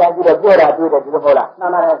တာလေးကိုင်ပြီးတော့ပြောတာတွေ့တယ်ဒီလိုမဟုတ်လားမှ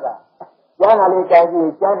န်ပါရဲ့ဆရာကျမ်းတာလေးကိုင်ပြီး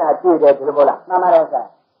ကျမ်းတာတွေ့တယ်ဒီလိုမဟုတ်လားမှန်ပါရဲ့ဆရာ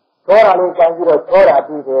ချောတာလေးကိုင်ပြီးတော့ချောတာ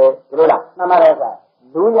တွေ့တယ်ဒီလိုလားမှန်ပါရဲ့ဆရာ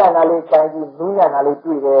လူညာနာလေးကိုင်ပြီးလူညာနာလေး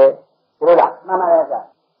တွေ့တယ်ဒီလိုလားမှန်ပါရဲ့ဆရာ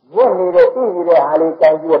ညက်နေတဲ့ဣနေတဲ့ဟာလေးကို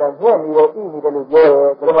င်ပြီးတော့ညက်နေတဲ့ဣနေတယ်လို့ပြောတ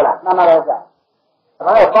ယ်ဒီလိုမဟုတ်လားမှန်ပါရဲ့ဆရာ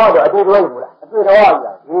ဒါကပေါ့တော့အတွေ့တော်ဘူးလားအတွေ့တော်ပါ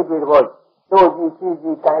လားဒီတွေ့တော်တို့ကြည့်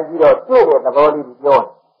ကိုင်ပြီးတော့တွေ့တဲ့သဘောလေးကိုပြောတ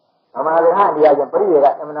ယ်ဗမာလူဟာတရားချင်းပြည့်ရက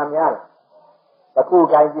အမှန်များလားတစ်ခု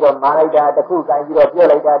ကိုင်ပြီးတော့မာလိုက်တာတစ်ခုကိုင်ပြီးတော့ပြော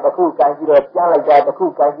လိုက်တာတစ်ခုကိုင်ပြီးတော့ကြားလိုက်တာတစ်ခု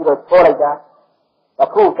ကိုင်ပြီးတော့ချောလိုက်တာတစ်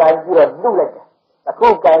ခုကိုင်ပြီးတော့နှုတ်လိုက်တာတစ်ခု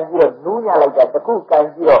ကိုင်ပြီးတော့နူးညလိုက်တာတစ်ခုကိုင်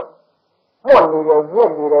ပြီးတော့မှုတ်နေတယ်ညက်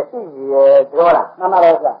နေတယ်ဣနေတယ်ပြောလားမှန်ပါ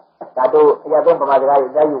ရဲ့ဆရာဒါတို့အရာသုံးဗမာစကား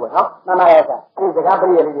ကြီးကြားယူပါနော်မှန်ပါရဲ့ဆရာဒီစကားပြ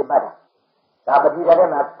ည့်ရလေးတွေမှတ်တာ ဒါပတိတဲ့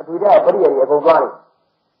မှာပတိတဲ့ပရိယေအကုန်သွားတယ်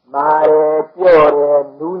မာတယ်ပြော့တယ်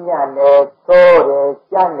နူးညံ့တယ်သိုးတယ်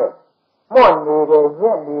ကြမ်းတယ်မွတ်နေတယ်ည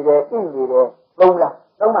က်နေတယ်ဣနေတယ်သုံးလား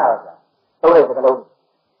သုံးပါတော့ဗျာသုံးတဲ့စကလုံး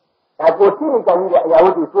ဒါကိုရှိနေကြတဲ့အရာဝ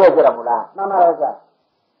တ္ထုဆွဲကြတာမို့လားမှန်ပါတော့ဗျာ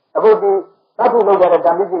အခုဒီသတ္ထုလောက်တဲ့ဓ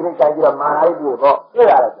မ္မစိတ်လေးကြိုင်ပြီးတော့မာနာလေးတွေ့ပေါ့တွေ့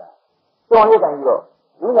ရတော့ဗျာတွန်လေးကြိုင်ပြီးတော့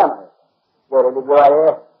နူးညံ့တယ်ပြောတယ်လို့ပြောရဲ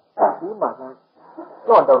ဒီမှာက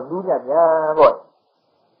တော့နူးညံ့များပေါ့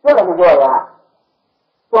ပြောတယ်လို့ပြောရ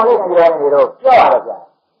တွန်လေးကြိုင်ပြီးတော့နေတော့ပြောရတော့ဗျာ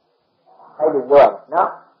အဲ့ဒီပြောရနော်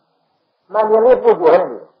မှန်တယ်လေးပုတ်ပြောနေ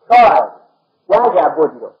တယ်တော့ရတယ်ကြားကြပို့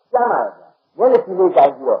ပြီးတော့ကျမ်းပါတော့မျက်နှာကြည့်လေးကြို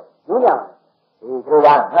င်ပြီးတော့နူးညံ့တယ်ဒီလို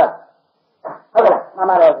ကဟုတ်ကဲ့မှန်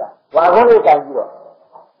ပါတော့ဝါကုန်းလေးကြိုင်ပြီးတော့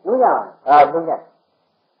နူးညံ့နူးညံ့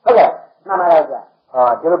ဟုတ်ကဲ့မှန်ပါတော့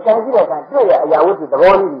ဒီလိုကြိုင်ပြီးတဲ့အခါတွေ့ရအရာဝတ္ထုသ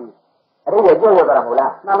ဘောလေးကြီးအဲ့ဒီကြောက်ရတာမဟုတ်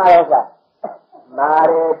လားမှန်ပါတော့မာ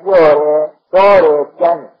တယ်ပြော့တယ်တောတယ်ကျ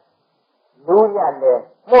မ်းတယ်နူးညံ့တယ်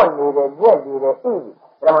မွတ်နေတယ်ညက်နေတယ်ဣနေတယ်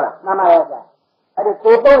ဟုတ်လားမှန်ပါတော့အဲ့ဒီ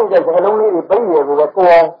ကိုသုံးနေတဲ့စကားလုံးလေးတွေပြည့်ရကိုပဲကို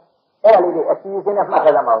အောင်အဲ့ဒါလေးတွေအစီအစဉ်နဲ့မှတ်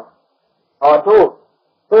ထားကြမှာဟောတို့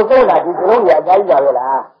သုံးတာဒီစကားလုံးကြီးအများကြီးပါပဲ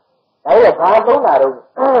လားဒါရဲ့ဘာသုံးတာတော့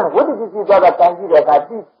ဝိတ္တိပစ္စည်းသွားတာတန်ကြည့်တဲ့အခါ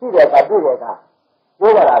ကြည့်တဲ့အခါတွေ့တဲ့အခါ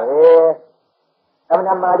ပြောကြတာပဲအမှ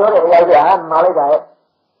န်မှာတော့တဲ့အရာကြီးဟာမှာလိုက်တာရဲ့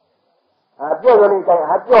ပြော့ရလေးတိုင်း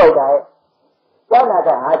ဟာပြော့လိုက်တာရဲ့ကျမ်းနာက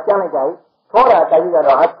ဟာကျမ်းလိုက်တာရဲ့ခေါ်တာတိုင်းကြီးက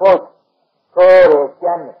တော့ဟာခေါ်တယ်ကျ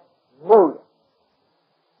မ်းတယ်မှု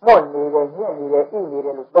မွတ်နေတယ်ညက်နေတယ်ဣနေတ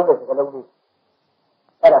ယ်လို့သုံးတဲ့စကားလုံးလေး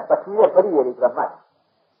အဲ့ဒါပတိရဲ့ပရိယေတွေကမှတ်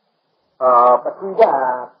ပတိက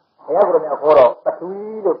ဘုရားကိုယ်တော်ခေါ်တော့ပတိ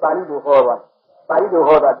လို့ပါဠိလိုခေါ်ပါပါဠိလို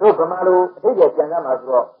ခေါ်တာတို့ဗမာလိုအဓိပ္ပာယ်ပြန်ရမှာဆို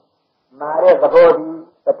တော့မာတဲ့သဘောဒီ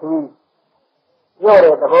ပတိပြော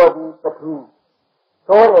တဲ့သဘောဒီပတိ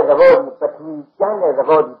သောတဲ့သဘောဒီပတိကျမ်းတဲ့သ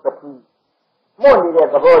ဘောဒီပတိမွတ်နေတဲ့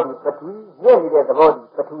သဘောဒီပတိညက်နေတဲ့သဘောဒီ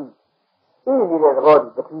ပတိဣနေတဲ့သဘောဒီ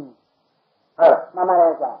ပတိဟုတ်မှန်ပါတ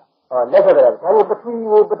ယ်ကွာလက်ဆက်တယ်ဒါကိုပတိ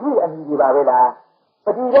ကိုပတိအမည်တွေပါပဲလားပ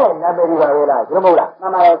တိရဲ့နာမည်တွေပါပဲလားဒီလိုမဟုတ်လားမှ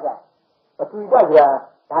န်ပါတယ်ကွာပတိကကြာ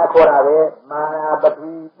ဒါခေါ်တာပဲမာနာပ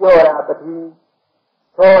တိပြောတာပတိ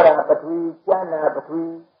သောတာပတိကျမ်းတာပတိ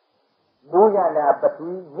မူရနာပတိ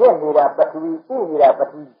ညက်နေတာပတိဣနေတာပ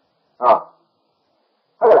တိ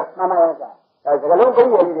ဟုတ်လားမှန်ပါတယ်ကွာဒါစကလုံးပြည့်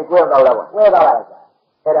ရည်တွေပြောတော့လားကွာပြောတော့ပါလားကွာ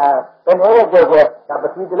အဲ့ဒါဘယ်နဲ့ကြောက်ကြောက်ဒါပ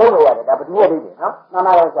တိတစ်လုံးလို့ရတယ်ဒါပတိရဲ့အိမ်နော်မှန်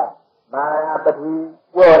ပါတယ်ကွာမာနာပတိ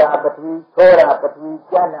ပြောတာပတိသောတာပတိ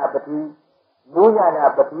ကျမ်းတာပတိမူညာနာ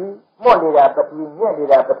ပတိမွတ်နေတာပတိညက်နေ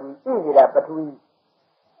တာပတိဣနေတာပတိ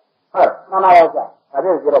ဟုတ်မှန်ပါရဲ့ကြာဒါ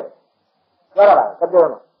ပြောကြည့်လိုက်ပြောရတာပြော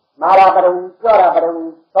မှာမာရာပတိပြောတာပတိ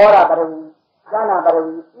သောတာပတိကျမ်းနာပတိ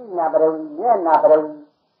ဣနာပတိညက်နာပတိ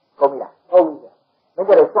ကုန်ပြီလားကုန်ပြီမင်း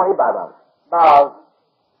တို့စွန့်ရပါပါပါ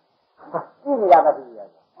ဣနေတာပတိရ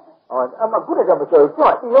အမခုတည်းကမကျော်စွ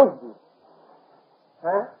န့်အင်းလုံးကြီးဟ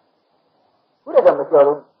မ်ခုတည်းကမကျော်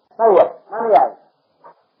ဘူးဟုတ်ရဲ့မမရ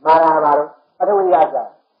မာရာပါတော့ပထဝီရကြ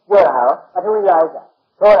ပြောတာရောပထဝီရကြ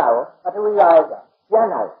သောတာရောပထဝီရကြကျမ်း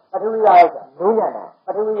တာရောပထဝီရကြနူးညံ့တာပ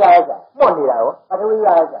ထဝီရကြမှုတ်နေတာရောပထဝီရ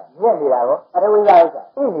ကြညက်နေတာရောပထဝီရကြ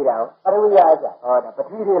ဣနေတာရောပထဝီရကြဟောဒါပထ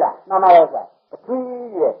ဝီလေးလားမှန်ပါရဲ့ကြပထဝီ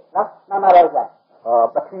ရဲ့နော်မှန်ပါရဲ့ကြ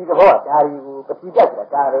ပထဝီတော့ဒါရီကိုပထဝီတက်တာ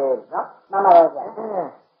ဒါပဲနော်မှန်ပါရဲ့ကြမှန်ပြီ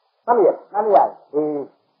မှန်ပြီဒီ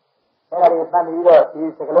အဲ့ဒါတွေမှန်ပြီးတော့ဒီ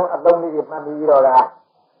စကလုံးအလုံးလေးတွေမှန်ပြီးတော့က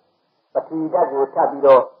ပထဝီတက်ကိုထပ်ပြီး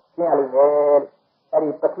တော့ရှင်းရလိမ့်မယ်အဲ့ဒီ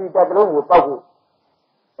ပထဝီတက်လုံးကိုပေါက်ဖို့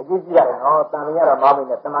အကြည့်ကြည့်ရတယ်နော်တန်မြင်ရတော့မောင်းမိ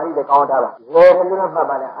နဲ့တမာရီလည်းကောင်းထားပါလေတယ်လို့မှတ်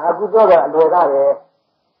ပါနဲ့အာကုသောကအလွယ်ကပဲ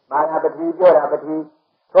မာနာပထဝီပြောတာပထဝီ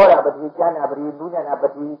သောတာပထဝီကျမ်းတာပထဝီလူညံတာပ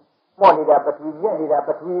ထဝီမော့နေတာပထဝီညက်နေတာပ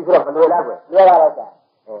ထဝီဆိုတော့မလွယ်လားကွယ်လွယ်ပါတော့ဒါ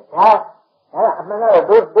အမှန်ကတော့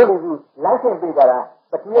တို့လူလိုက်ဆင်ပြကြတာ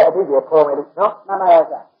ပထဝီရဲ့အဓိပ္ပာယ်ပေါ်မယ်လို့နော်မှန်ပါရဲ့အဲ့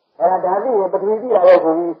ဒါဒါသိရင်ပထဝီပြည်လာတဲ့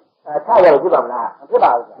ဆိုပြီးထားရလို့ဖြစ်ပါမလားမဖြစ်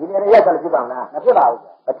ပါဘူးဒီနေရာရက်ဆက်လို့ဖြစ်ပါမလားမဖြစ်ပါဘူး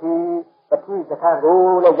ပထဝီစခန်းကို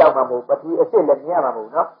လည်းရောက်မှာမဟုတ်ပထဝီအစ်စ်လည်းမြင်ရမှာမဟုတ်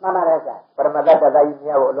နော်မှန်ပါတယ်ဆရာပရမတ္တတသာကြီးမြ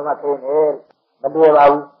င်ရဖို့အလုံးမခင်းနေမလွယ်ပါ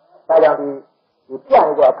ဘူးဒါကြောင့်ဒီပြ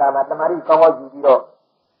နေတဲ့အခါမှာတမာရီကောင်းကောင်းယူပြီးတော့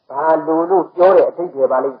ဘာလို့ပြောတဲ့အထိတ်တွေ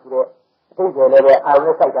ပါလိမ့်ဆိုတဲ့အထိတ်တွေလည်းပဲအာရုံ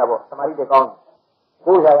နဲ့စိုက်တာပေါ့တမာရီတွေကောင်း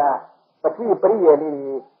ကိုယ်ကပထဝီပရိယေလေး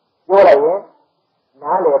ပြောလိုက်ရင်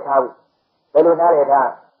နားလည်ထားဘူးဘယ်လိုနားလည်ထား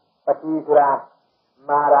ပထဝီဆိုတာ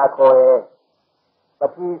မာရာခေါ်တယ်ပ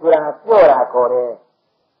ထဝီဆိုတာပြောတာခေါ်တယ်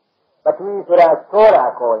ပထဝီဆိုတာသောတာ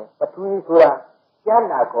ခေါ်တယ်ပထဝီဆိုတာကျမ်း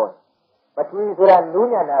နာခေါ်တယ်ပထဝီဆိုတာနူး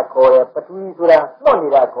ညံ့တာခေါ်တယ်ပထဝီဆိုတာနှော့နေ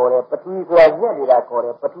တာခေါ်တယ်ပထဝီဆိုတာညက်နေတာခေါ်တ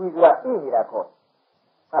ယ်ပထဝီဆိုတာဣနေတာခေါ်တယ်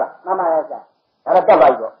ဟုတ်လားမှန်ပါရဲ့ဆရာဒါတော့တတ်ပါ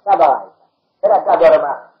ပြီတော့တတ်ပါပြီအဲ့ဒါတတ်တော့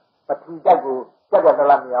မှပထဝီတက်ကိုကြက်ကြက်တ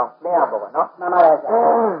လားမအောင်လင်းရပေါ့ကွာနော်မှန်ပါရဲ့ဆရာ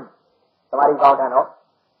သမာဓိကောင်းတယ်နော်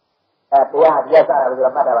တရားတရားစတာလို့ဆို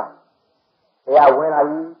တော့မှတ်တာပါ တရားဝင်လာ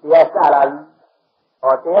ပြီတရားစလာပြီ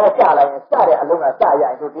ဟောတရားစလာရင်စတဲ့အလုံးကစရရ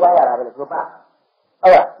င်တို့တရားရတာပဲလို့ဆိုပါဟု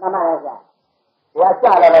တ်လားမှန်ပါရဲ့ဗျာတရားစ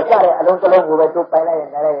လာတော့စတဲ့အလုံးတစ်လုံးကိုပဲတို့ပိုင်လိုက်ရ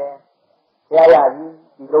င်လည်းတရားရပြီ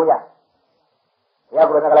ဒီလုံးရတရား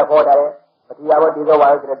ကိုယ်ကလည်းခေါ်တယ်ပတိယဘောဒီသောဝါ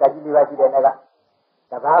ဆိုတဲ့တတိလေးပါရှိတဲ့နေ့က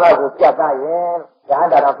တကားတော့ကိုပြတ်သားရင်ဉာဏ်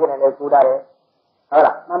တော်ဖြစ်နေလေဆိုတယ်ဟုတ်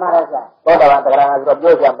လားမှန်ပါရဲ့ဗျာသောတာပန်တရားဆိုတော့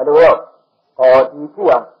ပြောကြမလို့ဟောဒီခု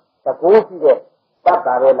အောင်တကူရှိတဲ့တတ်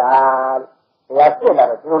တာပဲလားတရားဖြစ်လာ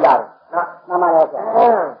တော့ကျိုးလာတယ်နော်မှန်ပါရဲ့ဗျာတ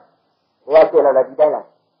ရားဖြစ်လာတော့ဒီတိုင်းလား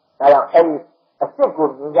ဒါကြောင့်အဲ့ဒီအစ်စ်ကို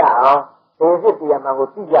မြင်ကြအောင်ဒီအစ်စ်တရားမှန်ကို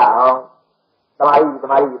သိကြအောင်သမာဓိ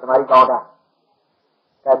ကောင်းတာ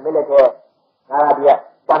ဒါမဲ့လည်းတဲ့ငါးပြ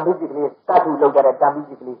တံပိစိကလေးတတ်ထုလောက်ကြတဲ့တံပိ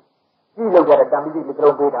စိကလေးကြည့်လောက်ကြတဲ့တံပိစိကလေးက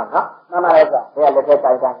တော့ပေးတာနော်မှန်ပါရဲ့ဗျာဘယ်လက်ထက်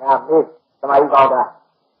တိုင်တာငါမေးသမာဓိကောင်းတာ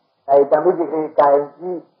အဲဒီတံပိစိကလေးတိုင်ကြ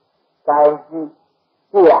ည့်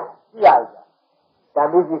ကြည့်ရဗျာတံ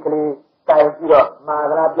ပိစိကလေးတိုင်ကြည့်တော့မာ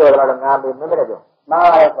သလားပြောတော့ငါမေးမင်းမလည်းပြောမာ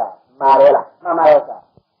ပါရဲ့ဗျာမာရဲလားမှန်ပါရဲ့ဗျာ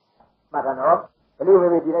မှတ်တယ်နော်ဘယ်လို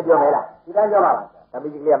မေးဒီနေ့ပြောမဲလားဒီတိုင်းပြောပါလားတံပိ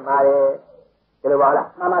စိကလေးကမာတယ်ဒီလိုပါလား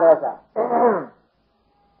မှန်ပါရဲ့ဗျာ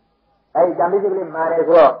အဲဒီတံပိစိကလေးမာတယ်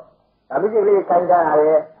ဆိုတော့တံပိစိကလေးခိုင်းတာရတ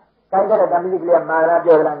ယ်ခိုင်းတဲ့တံပိစိကလေးကမာလား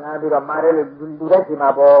ပြောလားငါပြီးတော့မာတယ်လို့လူတဲ့ချိန်မှာ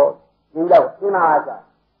ပေါ့ဒီတော့ရှင်းပါလားဗျာ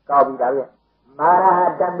ကောက်ပြီဒါပြန်မာရာ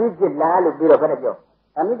တံပိစိလားလို့ပြီးတော့ဘယ်နဲ့ပြော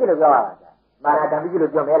တံပိစိလို့ပြောရပါဗျာမာရာတံပိစိ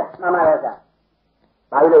လို့ပြောမဲလားမှန်ပါရဲ့ဗျာ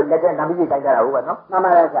ဘာလို့လက်တဲ့တံပိစိခိုင်းတာဟုတ်ပါနော်မှန်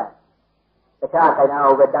ပါရဲ့ဗျာတခြားခိုင်းတာ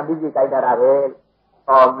ဟုတ်ပဲတံပိစိခိုင်းတာပဲ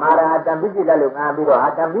ဟောမာရာတံပိစိလားလို့ငါပြီးတော့ဟာ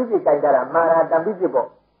တံပိစိခိုင်းတာမာရာတံပိစိပေါ့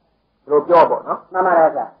လို့ပြောပေါ့နော်မှန်ပါ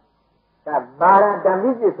ရဲ့ဗျာဒါမာရတံပိ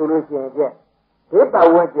စိဆိုလို့ရှိရင်ဖြင့်ဒီပတ်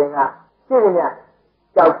ဝန်းကျင်ကရှင်းရ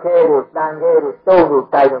ကြောက်ခဲတို့တန်ခဲတို့တုံးတို့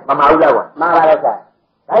တိုက်တို့မမဟုတ်လားကွာမှန်ပါရဲ့ဗျာ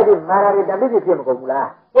ဒါဒီမာရတံပိစိဖြစ်မကုန်ဘူးလား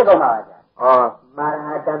ဖြစ်ကုန်ပါပါဗျာဩမာရ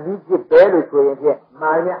တံပိစိပဲလို့ဆိုရင်ဖြင့်မာ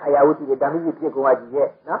ရမြအရာဝတ္ထုတွေတံပိစိဖြစ်ကုန်ပါကြီးရဲ့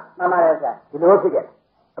နော်မှန်ပါရဲ့ဗျာဒီလိုဖြစ်ကြတယ်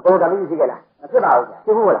အကုန်တံပိစိဖြစ်ကြလားမဖြစ်ပါဘူးဗျာဖြ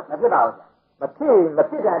စ်ဘူးလားမဖြစ်ပါဘူးဗျာမ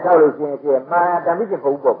ဖြစ်တာတော့လို့ရှိရင်ဖြင့်မာရတံပိစိမဟု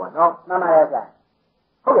တ်ဘူးပေါ့ကွာနော်မှန်ပါရဲ့ဗျာ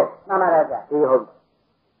ဟုတ်ကဲ့မှန်ပါရဲ့ဗျာအေးဟုတ်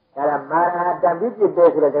ဒါကမာရတံပိစိပဲ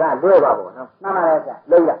ဆိုတဲ့စကားလွဲပါပေါ့နော်မှန်ပါရဲ့ဗျာ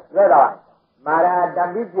လုံးလားလွဲတော့မာရတံ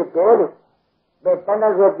ပိစိပဲလို့ဘယ်တန်းတ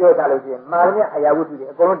န်းဆိုပြောတာလို့ရှိရင်မာရမြအရာဝတ္ထုတွေ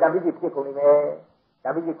အကုန်လုံးတံပိစိဖြစ်ကုန်နေမယ်တံ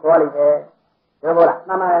ပိစိခေါ်လိုက်မယ်ပြောမို့လား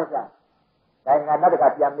မှန်ပါရဲ့ဗျာဒါကနောက်တစ်ခါ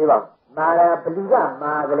ပြန်မေးပါဦးမာရဘလူက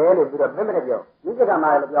မာကလေးလို့ပြီးတော့မင်းမနဲ့ပြောမိစိကမာ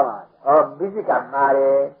တယ်လို့ပြောပါဩမိစိကမာတ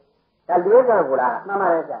ယ်ဒါလူရကကိုလားမှန်ပါ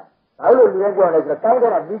ရဲ့ဗျာဘာလို့လူရပြောလဲဆိုတော့တိုင်း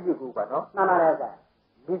တဲ့မိစိကူပါနော်မှန်ပါရဲ့ဗျာ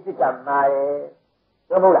မိစိကမာတယ်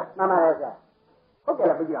ပြောမို့လားမှန်ပါရဲ့ဗျာဟုတ်တယ်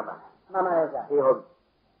လားမိစိကမာမှန်ပါရဲ့ဗျာဟေးဟုတ်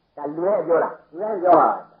ဒါလူရပြောလားလူရပြောပါ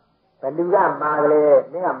ဘလူကမာကလေး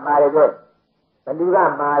မင်းကမာတယ်ပြောဘလူက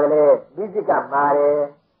မာကလေးမိစိကမာတယ်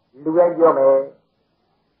လူရပြောမယ်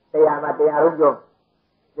တရားမှာတရားလုံးပြော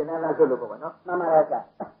သင်္နန်းလားဆိုလို့ပေါ့နော်မှန်ပါရဲ့ဗျာ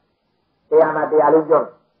တရားမှာတရားလုံးပြော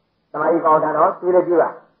သမာဓိကောင်းတာတော့သိရကြည့်ပါ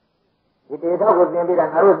ဒီတေထောက်ကိုသင်ပေးတာ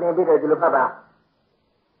ငါတို့သင်ပေးတယ်ဒီလိုမှတ်ပါ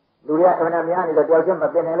လူတွေကအမှန်များနေတော့တယောက်ချင်းမ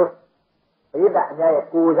သင်နိုင်လို့ဘိဓအများရဲ့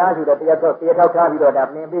ကိုစားဆိုတော့တရားထောက်ထားပြီးတော့ဒါ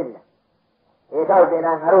သင်ပေးနေတာတေထောက်သင်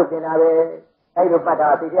တာငါတို့သင်တာပဲအဲ့လိုပတ်တာ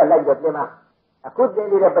သိရလိုက်ပြီးတော့သင်ပါအခုသင်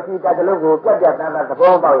နေတဲ့ပဋိတတလုံးကိုပြတ်ပြတ်သားသားသ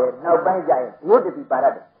ဘောပေါက်ရဲ့နောက်ပိုင်းကျရင်ဘုဒ္ဓတိပါရ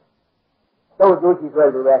တယ်တော့ကျိုးချီဆွဲ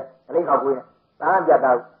လို့ပဲအလိမ့်ခေါက်ပွေးနေသာပြတ်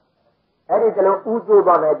သားအဲ့ဒီတလုံးဥကျိုး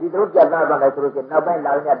သွားမယ်ဒီတလုံးပြတ်သားသွားမယ်ဆိုလို့ရှိရင်နောက်ပိုင်း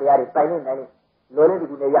လာရတဲ့တရားတွေပိုင်နေနိုင်တယ်လွယ်လေးဒီ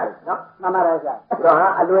ကူနေရတယ်နော်မှန်ပါရဲ့ဆရာအဲ့တော့ဟာ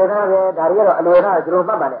အလွယ်သားပဲဒါတွေကတော့အလွယ်သားကျွန်တော်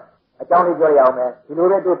မှတ်ပါနဲ့အကြောင်းလေးပြောရအောင်မယ်ဒီလို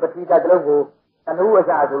ပဲတို့ပဋိတတလုံးကိုတဏှုဝ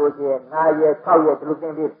ဆဆိုလို့ရှိရင်9ရက်6ရက်ဒီလိုသ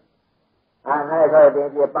င်ပြီး9ရက်6ရက်သင်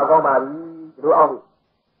ပြီးပောက်ကောင်းပါပြီဒီလိုအောင်ပြီ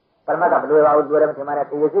ပရမတ်ကမလွယ်ပါဘူးလွယ်တယ်မထင်ပါနဲ့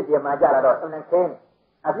တေရစစ်ပြေမှာကြလာတော့အမှန်ခင်း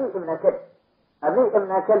အပြည့်အမှန်ခက်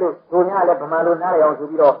လို့ဒုညာလည်းဗမာလိုနားရအောင်ဆို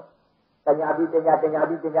ပြီးတော့တညာပြီးတညာ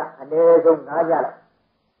အနည်းဆုံး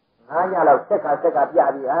9ညလောက်ဆက်ကပြ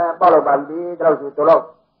ပြီးပေါက်တော့ပါပြီတော့ဆိုတော့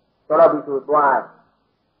ပြီးဆိုသွား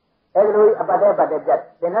အဲဒီလိုအပတ်တဲ့အပတ်တဲ့ပြတ်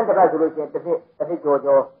သင်္นานတစ်ပတ်ဆိုလို့ရှိရင်တစ်နှစ်ကျော်တ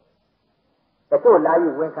ချို့လာယူ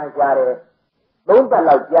ဝင်ခံကြတယ်3ပတ်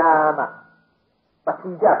လောက်ကြာမှပ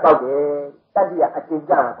တိကြပေါက်တယ်တတိယအကျဉ်း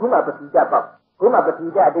ကြမှာခုမှပတိကြပေါက်ခုမှပတိ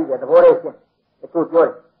ကြအတိတ်တဲ့သဘောလေးရှင်းတချို့ပြောတ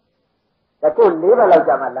ယ်တချို့4ပတ်လောက်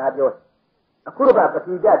ကြာမှလာပြောအခုတော့ပ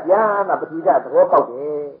တိကြကြာမှပတိကြသဘောပေါက်တ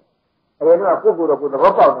ယ်အဲဒီတော့ကိုယ်တော့ကိုယ်သ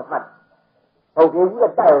ဘောပေါက်နေမှတ်ဟုတ်ကဲ့ကြီးတ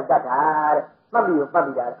က်အောင်တတ်တာတဲ့မှတ်ပြီး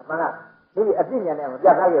တာအမှန်ကဒီအပြည့်ဉာဏ်နဲ့မပြ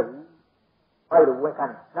တ်သားရဘူးဟောလို့ဝင်ခံ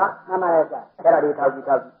နော်မှန်ပါရဲ့ဆရာအဲ့ဒါလေးထောက်ကြည့်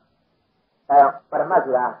ဒါကြောင့်ပရမတ်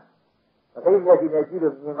ဆိုတာပဋိမျက်စိနဲ့ကြည့်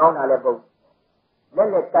လို့မြင်ကောင်းတာလည်းပုံလက်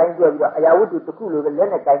နဲ့ကိုင်းပြပြီးတော့အရာဝတ္ထုတစ်ခုလိုပဲလက်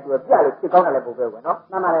နဲ့ကိုင်းပြလို့ဖြစ်ကောင်းတာလည်းပုံပဲကွယ်နော်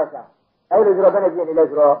မှန်ပါရဲ့ဆရာအဲ့လိုဆိုတော့ဘယ်နဲ့ပြည့်နေလဲ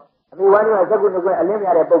ဆိုတော့အမိဝမ်းကဇက်ကုနှုတ်ကအလင်း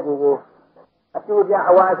များတဲ့ပုံကိုအကျိုးပြ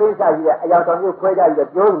အဝါအသိစားကြီးတဲ့အယောင်တော်မျိုးခွဲကြပြီးတော့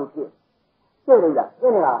ပြောလို့ဖြစ် ရှင်းနေတာရှ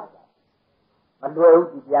င်းနေတာမလွယ်ဘူး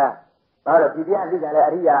ဒီပြားဘာလို့ဒီပြားအသိကြလဲ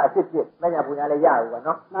အရိယာအဖြစ်ဖြစ်မညာပူညာလည်းရဘူးကွာ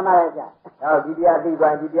နော်မှန်ပါရဲ့ကြာဟောဒီပြားသိ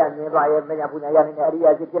သွားဒီပြားမြင်သွားရဲ့မညာပူညာရနေတယ်အရိ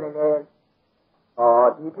ယာဖြစ်ဖြစ်နေတယ်ဟော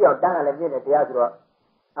ဒီပြောက်တန်းကလည်းမြင်တယ်တရားဆိုတော့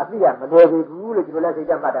အသိရမလွယ်ဘူးလို့ဒီလိုလဲစိတ်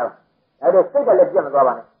ကမှတ်တာအဲ့ဒါစိတ်ကလည်းပြတ်မသွား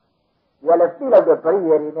ပါနဲ့ဒီကလည်းသိလိုက်တဲ့ပရိ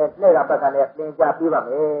ယေတွေနဲ့လက်ရပတ်ကလည်းသင်ကြားပေးပါမ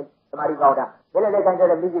ယ်သမာဓိကောင်းတာဘယ်နဲ့လဲခိုင်း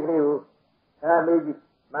တဲ့မိကြီးကလေးကိုမေးကြည့်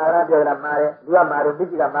မာရပြောတာမာတယ်လူကမာတယ်မိ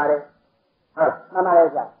ကြီးကမာတယ်ဟုတ်မှန်ပါရဲ့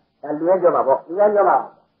ကြာဒါလူရင်းပြောမှာပေါ့လူရင်းပြောမှာ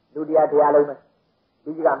လူတရားလုံးပဲ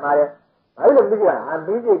မိကြီးကမာတယ်ဘာလို့လဲမိကြီးကဟာ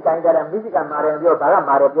မိကြီးကိုင်းကြတယ်မိကြီးကမာတယ်ပြောဘာက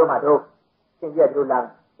မာတယ်ပြောမှာတော့သင်ပြတို့လား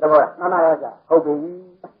သဘောလားမှန်ပါရဲ့ကြာဟုတ်ပြီ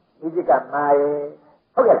မိကြီးကမာတယ်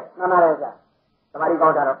ဟုတ်ကဲ့လားမှန်ပါရဲ့ကြာသမာဓိကော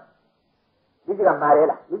င်းတာတော့မိကြီးကမာတယ်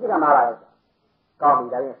လားမိကြီးကမာပါရဲ့ကြာကောင်းပြီ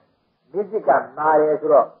ဒါဖြင့်မိကြီးကမာတယ်ဆို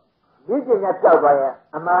တော့မိကြီးကကြောက်သွားရင်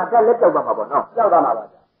အမှားတက်လက်ကြောက်သွားမှာပေါ့နော်ကြောက်သွားမှာပါ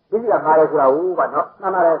ကြာမိကြီးကမာတယ်ဆိုတာဟုတ်ပါနော်မှ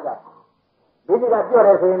န်ပါရဲ့ကြာမိကြီးကပြော့တ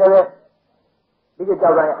ယ်ဆိုရင်လည်းမိကြီးကြော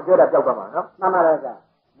က်သွားရင်အပြောတာကြောက်သွားမှာနော်မှန်ပါရဲ့ကြာ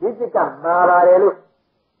မိကြီးကမာပါတယ်လို့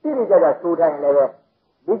တိတိကျကျဆိုတိုင်းလည်းပဲ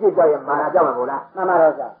မိကြီးကြောက်ရင်မာတာကြောက်မှာမို့လားမှန်ပါ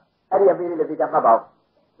ရဲ့ကြာအဲ့ဒီအပေးလေးလည်းသိချမှတ်ပါဦး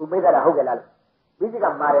သူမေးတာဟုတ်ကဲ့လားမိကြီးက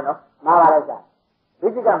မာတယ်နော်မာပါရဲ့ကြာမိ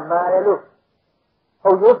ကြီးကမာတယ်လို့ဟု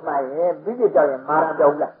တ်ရုပ်မှန်ရင်မိကြီးကြောက်ရင်မာတာကြော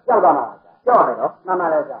က်ဘူးလားကြောက်သွားမှာကြောက်ရမယ်နော်မှန်ပါ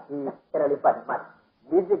ရဲ့ကြာဒီအဲ့ဒါလေးပတ်တယ်မှတ်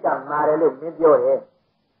မိကြီးကမာတယ်လို့မင်းပြောတယ်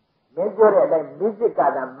မင်းပြောတဲ့အတိုင်းမိจิตက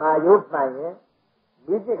သာမာယုမှန်ရင်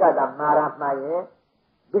မိจิตကသာမာရာမှန်ရင်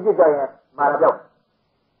မိจิตကြောင့်ရင်မာရာပြောက်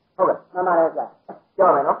ဟုတ်ကဲ့မှန်ပါရဲ့ကြာကြော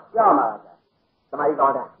က်မယ်နော်ကြောက်မှာပါကြာသမာဓိကော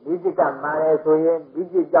င်းတာမိจิตကမာရဲဆိုရင်မိ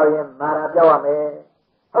จิตကြောင့်ရင်မာရာပြောက်ရမယ်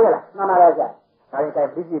ဟုတ်ကဲ့လားမှန်ပါရဲ့ကြာဒါရင်တို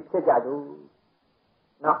င်းမိจิตဖြစ်ကြသူ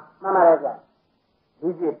နော်မှန်ပါရဲ့ကြာမိ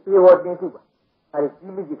จิตပြေဝတင်ထုပါအဲဒီ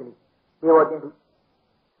ကြီးမိจิตကလေးပြေဝတင်ထု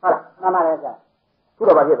ဟုတ်လားမှန်ပါရဲ့ကြာသူ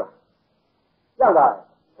တော့ဘာဖြစ်သွားကြောက်တာ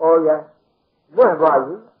ဩရလွန့်သွား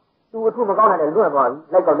ပြီသူအထုမကောင်းနိုင်တယ်လွန့်သွားပြီ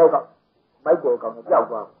လိုက်ကောက်မိုက်တယ်ကောင်းကြောက်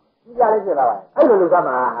သွားကြီးကြလေးဖြစ်လာပါအဲ့လိုလုပ်သ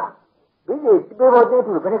မှာဒီကြီးပြေပေါ်တင်း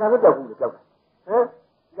ထုဘယ်နေကမှကြောက်ဘူးလို့ကြောက်တာဟမ်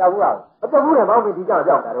ကြောက်ဘူးလားမကြောက်ဘူးလေဘောင်းပြီးဒီကြောက်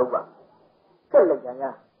တာတော့ကွာခက်လိုက်ကြညာ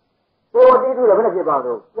ပေါ်တင်းထုလည်းဘယ်နဲ့ဖြစ်သွား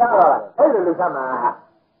လို့ကြားပါပါအဲ့လိုလုပ်သမှာ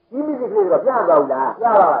ကြီးမိစိကလေးတော့ကြားသွားဘူးလား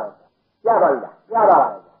ကြားပါပါကြားသွားပြီလားကြားပါပါ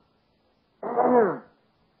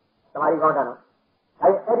သမာဓိကောင်းတာနော်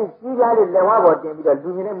အဲ့ဒီကြီးပြားလေးလက်ဝါးပေါ်တင်ပြီးတော့လူ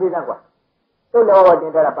ငယ်နဲ့မေးစမ်းကွာသူ့လက်ဝါးပေါ်တ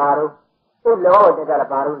င်ထားတာဘာလို့သူ့လက်ဝါးပေါ်တင်ထားတာ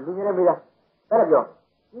ဘာလို့လူငယ်နဲ့မေးစမ်းဘယ်နဲ့ပြော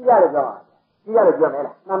ကြီးပြားလို့ပြောပါကြီးပြားလို့ပြောမယ်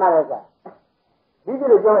လားမှန်ပါရဲ့ကြာဒီကြီး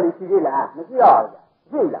လို့ပြောမယ်ဒီကြီးလေးလားမရှိတော့ဘူးကြာ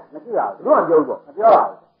ရှိလားမရှိတော့ဘူးတို့ကပြောဘူးပေါ့မပြောပါ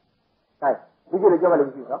ဘူးဟဲ့ဒီကြီးလို့ပြောမယ်လို့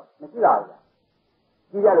မရှိတော့မရှိတော့ဘူးကြာ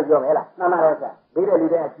ကြီးပြားလို့ပြောမယ်လားမှန်ပါရဲ့ကြာဘေးတဲ့လူ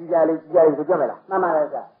တွေကကြီးပြားလေးလို့ပြောမယ်လားမှန်ပါရဲ့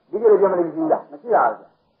ကြာဒီကြီးလို့ပြောမယ်လို့မရှိဘူးလားမရှိတော့ဘူးကြာ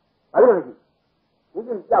ဘာလို့မရှိဒီ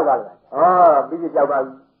ကျကြောက်သွားလို့ဩဒီကျကြောက်သွား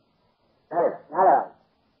ပြီနားလား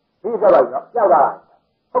ဒီကြောက်သွားပြီနော်ကြောက်သွား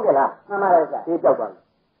ဟုတ်ကဲ့လားမှန်ပါရဲ့ဒီကြောက်သွားပြီ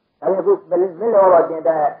ဒါပေမဲ့အခုမင်းလောတော့တင်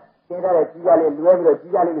တဲ့ကြီးကြလေးလွဲပြီးတော့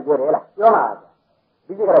ကြီးကြလေးလို့ပြောတယ်လားပြောပါ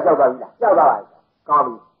ဒီကျကတော့ကြောက်သွားပြီလားကြောက်သွားပါပြီကောင်း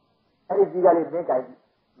ပြီအဲ့ဒီကြီးကြလေးသင်ကြိုက်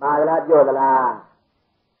မာလားပြောသလား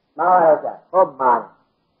မာပါရဲ့ဟုတ်မာ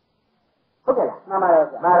ဟုတ်ကဲ့လားမှန်ပါရဲ့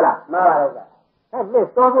မာလားမှန်ပါရဲ့အဲ့မင်း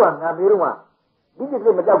စောစောကငါမေးတော့ဒီကျ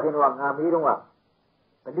လေးမကြောက်ခင်တော့ငါမေးတော့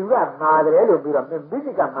ဘယ်သူကမာတယ်လို့ပြီးတော့မင်းမိ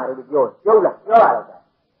จิตကမာတယ်လို့ပြောလားပြောပါလား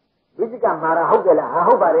မိจิตကမာတာဟုတ်ကြလားဟာ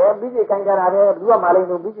ဟုတ်ပါတယ်မိจิตကင်ကြတာပဲဘယ်သူကမာလိမ့်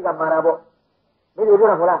လို့မိจิตကမာတာပေါ့မင်းတို့ပြော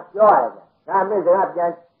တာမဟုတ်လားပြောရတယ်ဒါမင်းစကားပြ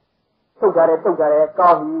န်ထုတ်ကြတယ်ကော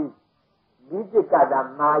င်းပြီမိจิตကသာ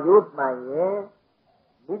မာယုမှန်ရင်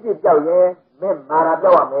မိจิตပြောက်ရင်မင်းမာတာ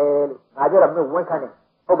ပြောက်ရမယ်လို့ငါပြောတော့မင်းဝန်ခံတယ်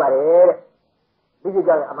ဟုတ်ပါတယ်တဲ့မိจิต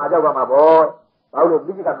ပြောက်ရင်အမှားပြောက်သွားမှာပေါ့ဘာလို့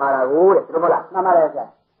မိจิตကမာတာကိုတဲ့ဒီလိုမလားမှန်ပါတယ်ဆရာ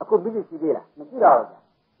အခုမိจิตရှိသေးလားမရှိတော့ဘူး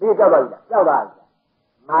ဒီကြောက်သွားပြီလားကြောက်သွားပြီ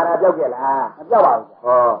မာရာကြောက်ကြလားမကြောက်ပါဘူး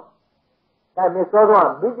ဟောဒါမင်းစောစော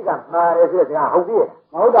မိจิตကမာရဲဆိုတဲ့စကားဟုတ်သေးရဲ့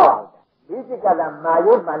မဟုတ်တော့ပါဘူးမိจิตကလည်းမာ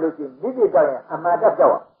ရုံးမှန်လို့ရှိရင်မိจิตကြောက်ရင်အမှားတက်ကြော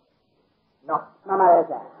က်အောင်နော်မှန်ပါရဲ့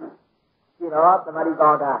ဆရာဒီတော့သမာဓိကော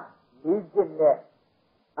င်းတာမိจิตနဲ့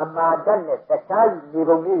အမှားတက်နဲ့တခြားနေ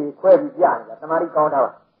ပုံလေးခွဲပြီးပြနေတာသမာဓိကောင်းတာ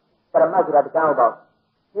ပါပရမတ်ဆိုတာတခြားမဟုတ်ပါ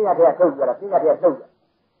ဘူးပညာတရားထုတ်ကြတာပညာတရားထုတ်ကြ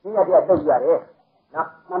ပညာတရားထုတ်ကြတယ်နော်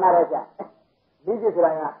မှန်ပါရဲ့ဆရာမိจิตဆို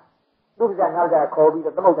တာကသူ့ကငါ့ကခေါ်ပြီး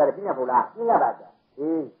တော့သမုတ်တယ်ပြညာဖို့လားပြညာပါကြာ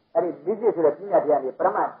အေးအဲ့ဒီမိจิตဆိုတဲ့ပြညာတရားကြီးပရ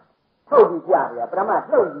မတ်ထုတ်ပြီးပြနေတာပရမတ်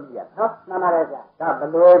နှုတ်ကြီးပြနော်မှန်ပါတယ်ဗျာဒါမ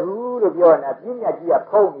လွယ်ဘူးလို့ပြောနေတာပြညာကြီးက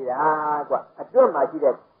ဖုံးနေတာကွာအတွတ်မှာရှိ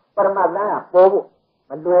တဲ့ပရမတ်လမ်းကပေါ်ဖို့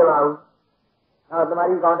မလွယ်ပါဘူးဟောသမာ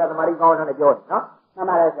ဓိကောင်းတာနဲ့ပြောတယ်နော်မှန်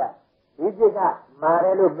ပါတယ်ဗျာမိจิตကမာတ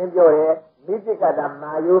ယ်လို့မင်းပြောတယ်မိจิตကသာ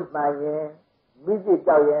မာယုမှန်ရင်မိจิต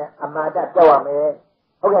ကြောက်ရင်အမာတကြောက်ရမယ်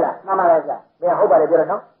ဟုတ်ကဲ့လားမှန်ပါတယ်ဗျာမင်းဟုတ်ပါတယ်ပြောတယ်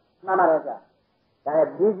နော်မှန်ပါတယ်ဗျာဒါနဲ့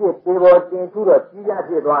မိจิตပြေပေါ်တင်ထူတော့ကြီးရ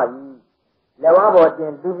ဖြစ်သွားပြီ Lewabo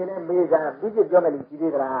tin dungine meza biji jomeli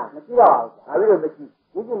jidira mesiwa abido mesi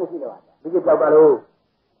biji mesiwa biji jawbalo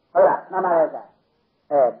hola namaresa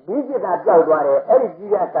biji da jaw dware eri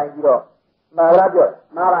jiya kan jiro mara pyo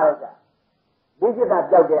namaresa biji da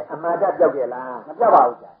jaw ke amada jaw ke la ma jaw ba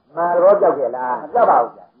hu maro jaw ke la ma jaw ba hu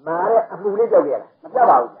mare amu le jaw ke la ma jaw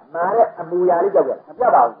ba hu mare amu ya le jaw ke la ma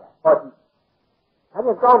jaw ba hu hoti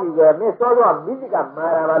ane kaw ni ke me so so biji ka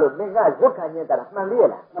mara ba lo me ga zuk kan yin ta man le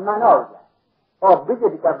la man no biji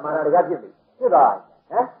di ka mara gaဖြစ်ပြီဖြစ်သွား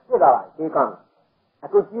ဖြစ်သွားပါဒီကောင်းအ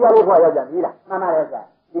ခုကြီးရလို့ဘွားရောက်ကြပြီလားမှန်ပါတယ်ဆရာ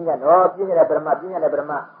ပြညာတော့ပြညာတဲ့ပရမပြညာတဲ့ပရ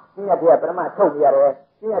မပြညာတဲ့ပရမထုတ်နေရတယ်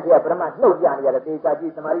ပြညာတဲ့ပရမနှုတ်ပြနေရတယ်တေချာကြ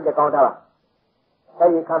ည့်သမာဓိလက်ကောင်းထားပါအဲ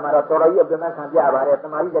ဒီခါမှာတော့တော်တော်ကြီးအပြင်းခံပြပါတယ်သ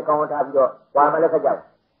မာဓိလက်ကောင်းထားပြီးတော့ဝါမလည်းခက်ကြ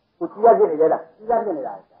ဘူးခုကြီးရဖြစ်နေကြလားကြီးရဖြစ်နေ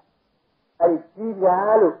တာဆရာအဲဒီကြီးပြ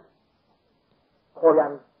လို့ခေါ်ပြ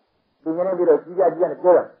န်လူငယ်နဲ့ပြီးတော့ကြီးပြကြီးရတယ်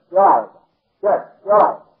ပြောပါတယ်ပြောပါ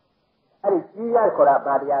တယ်အဲ့ဒီကြီးရခေါ်တာ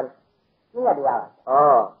ဘာတရားလဲကြီးရတရားပါ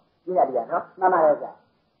ကြီးရတရားနော်မှန်ပါတယ်ဆရာ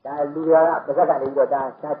ဒါလူတွေကပါဇက်ကနေပြီးတော့ဒါ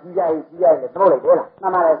ကြီးရနဲ့သုံးလိုက်တယ်လားမှ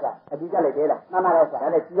န်ပါတယ်ဆရာအကြီးကြလိုက်တယ်လားမှန်ပါတယ်ဆရာဒါ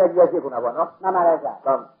နဲ့ကြီးရဖြစ်ကုန်တာပေါ့နော်မှန်ပါတယ်ဆရာ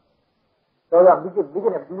တော့မိကြီး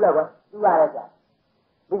နဲ့တူးလာပါတူးပါတယ်ဆရာ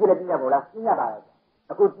မိကြီးနဲ့ပြညတ်မို့လားပြညတ်ပါတယ်ဆရာ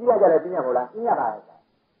အခုကြီးရကြတယ်ပြညတ်မို့လားပြညတ်ပါတယ်ဆရာ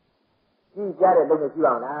ကြီးကြတဲ့လုံးနဲ့ရှိ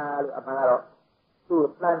ပါအောင်လားလို့အမှန်ကတော့သူ့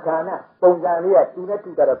တန်ခါနဲ့ပုံစံလေးကတူနဲ့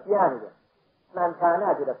တူတာတော့ပြနေတယ်သံဌာန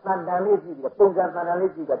ဆိုတော့သံတန်လေးကြည့်ပြီးတော့ပုံစံသံတန်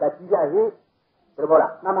လေးကြည့်တော့ဒါကြီးကြရေးဘယ်လိုပေါ့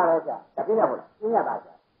လားမှန်ပါတယ်ဆရာဒါပြညာမို့လားပြညာပါဆ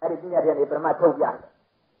ရာအဲ့ဒီပြညာတဲ့နေပရမထုတ်ပြတယ်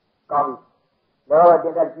ကောင်းပြီတော့တ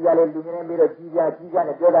င်တဲ့ကြီးကြလေးလူငယ်နဲ့ပြီးတော့ကြီးကြ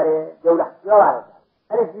နဲ့ပြောကြတယ်ပြောလားပြောပါတယ်ဆရာ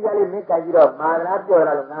အဲ့ဒီကြီးကြလေးမင်းကြိုက်ပြီးတော့မာရလားပြောရ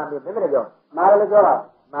လားလို့ငါမင်းမင်းပြောမာရလို့ပြောပါ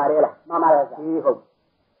မာရဲလားမှန်ပါတယ်ဆရာဒီဟုတ်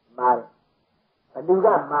မာရဘယ်သူက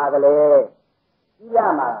မာကလေးကြီးရ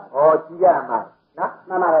မှာကြီးရမှာနော်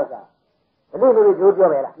မှန်ပါတယ်ဆရာဘယ်လိုလိုကြိုးပြော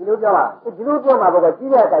မယ်လားဒီလိုပြောပါဒီလိုပြောမှာပေါ့ကကြီး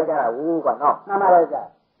ရကြိုက်တာဟိုးကွာနော်မှန်ပါတယ်ဆရာ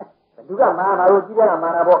ဘယ်သူကမာလို့ကြီးရတာမာ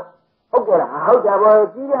တာပေါ့ဟုတ်ကဲ့လားဟုတ်ကြပါ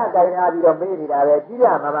ကြီးရကြိုက်တာပြီးတော့မေးနေတာပဲကြီးရ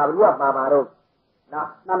မာဘယ်သူကမာတော့နော်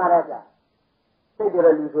မှန်ပါတယ်ဆရာစိတ်ကြ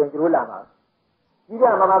လို့လူဆိုရင်ကျိုးလာမှာကြီးရ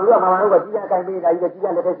မာဘယ်သူကမာတော့ကကြီးရကြိုက်ပေးတာကြီးကြီးရ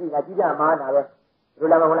လက်ထက်ရှိတာကြီးရမာနာပဲလူ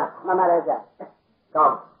လာမှာမဟုတ်လားမှန်ပါတယ်ဆရာကော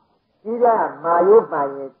င်းကြီးရမာရိုးပိုင်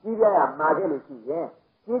ရင်ကြီးရမာခဲ့လို့ရှိရင်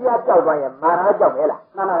ကြီးရကြောက်သွားရင်မာနာကြောက်ပဲလား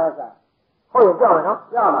မှန်ပါတယ်ဆရာဟုတ်ရင်ကြောက်မယ်နော်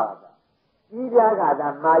ကြောက်မှာပါကြီးပြားကသာ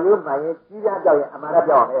မာယုမာရင်ကြီးပြားကြောက်ရင်အမှားရ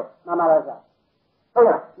ကြောက်အောင်ပဲမှန်ပါလားဆရာဟုတ်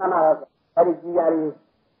လားမှန်ပါလားအဲ့ဒီကြီးပြားလေး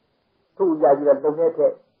သူ့ကြပြီးတော့လုံနေ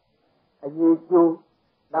တဲ့အေးကျိုး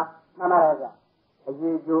နော်မှန်ပါလားဆရာ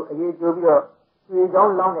အေးကျိုးပြီးတော့ရွှေချော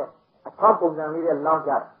င်းလောင်းတဲ့အထောက်ပုံစံလေးနဲ့လောင်း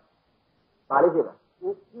ကြတယ်ဘာလို့ဖြစ်လဲ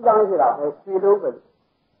ကြီးချောင်းလေးဖြစ်တာရွှေလုံးပဲ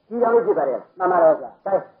ကြီးချောင်းလေးဖြစ်ပါတယ်မှန်ပါလားဆရာ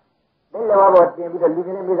တိုက်မင်းလည်းဘောတင်ပြီးတော့လူချ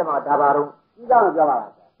င်းလေးမေးစမှာဒါပါတော့ကြီးချောင်းကိုပြောပါ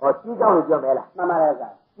လားကြီးကြောင်းလို့ပြောမဲလားမှန်ပါတယ်ဆရာ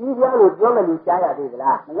ကြီးကြောင်းလို့ပြောမယ်လို့ကြားရသေးသ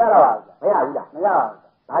လားမရတော့ပါဘူးမရဘူးလားမရပါဘူး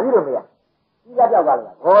ဘာဖြစ်လို့မရကြီးကြောက်သွား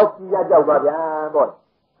လို့ကြီးကြောက်သွားပြန်ပေါ့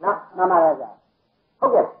နော်မှန်ပါတယ်ဆရာဟု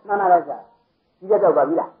တ်ကဲ့မှန်ပါတယ်ဆရာကြီးကြောက်သွား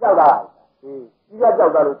ပြီလားကြောက်သွားပါဘူးကြီးကြော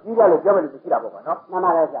က်သွားလို့ကြီးကြောက်လို့ပြောမယ်လို့မရှိတာပေါ့ကွာနော်မှန်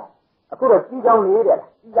ပါတယ်ဆရာအခုတော့ကြီးကြောင်းလေးတဲ့လား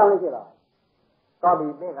ကြီးကြောင်းလေးဖြစ်သွားပါပြီ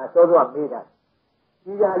မင်းကစောစောမေးတာ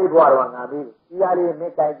ကြီးကြောင်းလေးဘွားတော့ငါမေးကြီးကြောင်းလေးမ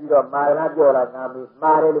င်းတိုင်ပြီးတော့မာရလားပြောလားငါမေး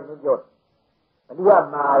မာတယ်လို့မင်းပြောဘသူက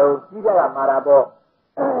မာတော့ကြီးကြကမာတာပေါ့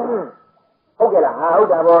ဟုတ်ကဲ့လားဟာဟုတ်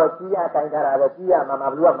တာပေါ့ကြီးရတိုင်ထားတာပဲကြီးရမာ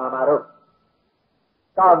ဘသူကမာတော့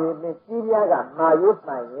တောင်းရင်ကြီးပြားကမာရုပ်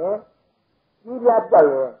မှန်ရင်ကြီးပြားပြောက်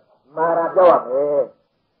ရင်မာတာပြောက်ရမယ်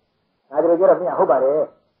ဒါကြတော့မင်းဟုတ်ပါတယ်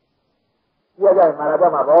ကြီးရကြရင်မာတာပြော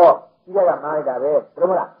က်မှာပေါ့ကြီးရကမာလိုက်တာပဲဘယ်လို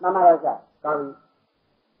မလားမှန်ပါရဲ့ဆရာကောင်းပြီ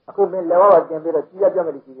အခုမင်းလောတော့ကျင်ပြီးတော့ကြီးရပြောက်မ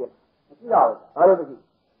ယ်လို့ရှိသေးမရှိတော့ဘူးဘာလို့မရှိ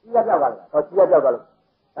ကြီးရပြောက်ပါလားကြီးရပြောက်ပါလို့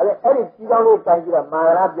ဒါလည်းအဲ့ဒီကြီးကောင်းလေးတိုင်ပြီးတော့မာ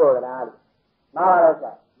ရပြောကြလားလို့မာရဆ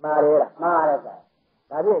ရာမာရဲလားမာရဆရာ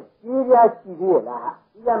ဒါဖြင့်ကြီးပြားရှိသေးရဲ့လား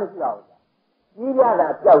ကြီးပြားမရှိပါဘူးဆရာကြီးပြားက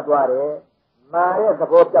ပျောက်သွားတယ်မာတဲ့သ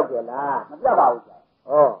ဘောပျောက်တယ်လားမပျောက်ပါဘူးဆရာ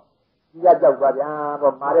ကြီးပြားပျောက်သွားပြန်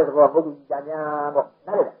ပေါ့မာတဲ့သဘောပုဂ္ဂိုလ်ကြီးကြညာပေါ့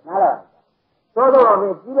နားလေနားလားသောတော့မ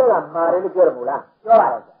င်းကြီးပြားကမာတယ်လို့ပြောတယ်မို့လားပြောပါ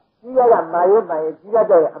တယ်ဆရာကြီးပြားကမာရဲမှန်ရင်ကြီးပြား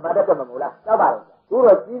ကြောက်ရင်အမှားတတ်တယ်မို့လားပြောပါတယ်ဆရာသူ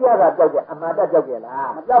တော့ကြီးပြားကပျောက်တယ်အမှားတတ်ပျောက်တယ်လား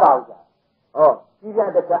မပျောက်ပါဘူးဆရာကြီး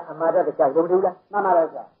ပြားတစ်ခါအမှားတတစ်ခါရုံဘူးလားမှန်ပါလား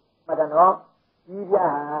ဆရာမှတ်တယ်နော်ကြီးပြား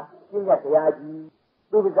ဟာကျင့်ရတရားကြီး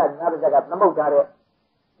သူပ္ပဇ္ဇငါးပ္ပဇ္ဇကသမုတ်ထားတဲ့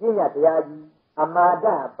ကျင့်ရတရားကြီးအမှားတ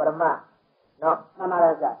ပရမနော်မှန်ပါ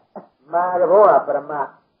လားဆရာမာရဘောကပရမ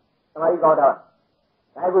သမာဓိကောင်းတော့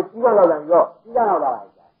ဒါကိုကြီးကြောက်လောက်ရောကြီးကြောက်လောက်ပါ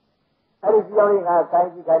ဆရာအဲ့ဒီကြီးကြောက်လေးကခိုင်း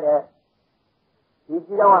ကြီးခိုင်းတယ်ဒီ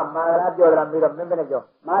ကြီးကြောက်ကမာရပြောတာမေးတော့မင်းမနဲ့ပြော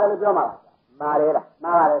မာရလို့ပြောမှာလားမာရဲလား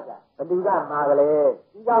မာပါလေဆရာဘယ်သူကမာကလေး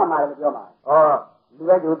ကြီးကြောက်ကမာတယ်လို့ပြောမှာလူ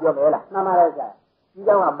ပဲကြိုးပြောမဲလားမှန်ပါလေဆရာကြီး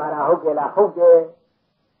ကြောက်ကမာတာဟုတ်ကဲ့လားဟုတ်တယ်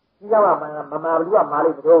ကြီးเจ้าကမမာဘလူကမာ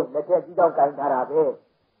လို့မတော့လက်ထက်ကြီးเจ้าကင်ထားတာပဲဘယ်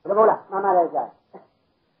လိုမဟုတ်လားမှန်ပါတယ်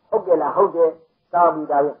ကြာဟုတ်ကဲ့လားဟုတ်တယ်တောင်းပြီး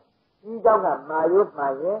သားရင်ကြီးเจ้า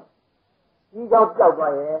ကမာရိုးမှန်ရင်ကြီးเจ้าပျောက်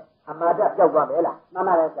သွားရင်အမာဒပျောက်သွားမယ်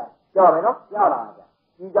လားမှန်ပါတယ်ကြာပြောမယ်နော်ပြောပါ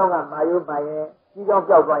ကြာကြီးเจ้าကမာရိုးမှန်ရင်ကြီးเจ้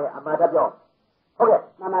าပျောက်သွားရင်အမာဒပျောက်ဟုတ်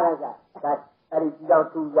ကဲ့မှန်ပါတယ်ကြာဒါအဲ့ဒီကြီးเจ้า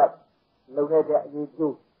သူ့ရိုက်လုံနေတဲ့အရေး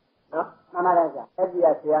ကျိုးနော်မှန်ပါတယ်ကြာအဲ့ဒီ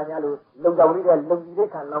ကဆရာများလို့လုံတောင်လေးတဲ့လုံကြီးလေး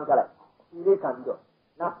ခံလောင်းကြလိုက်ဒီလေးခံပြီးတော့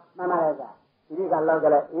နော်မှန်ပါတယ်ကြာဒီလေးကလောင်းကြ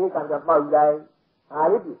လိုက်အေးခံပြီးမှောက်ယူ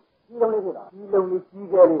လိုက်ဟာလေးကြီးလုံးလေးဖြစ်တော့ကြီးလုံးလေးကြီး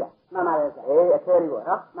ခဲလေးတာမှန်ပါတယ်ကြာအေးအထဲလေးပေါ့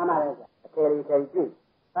နော်မှန်ပါတယ်ကြာအထဲလေးထဲကြီးတွေ့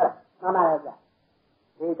ဟုတ်လားမှန်ပါတယ်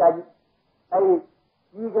ကြာဒီတာကြီးအဲ့ဒီ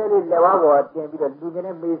ကြီးခဲလေးလက်ဝါးပေါ်တင်ပြီးတော့လူကျင်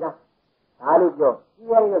နဲ့မေး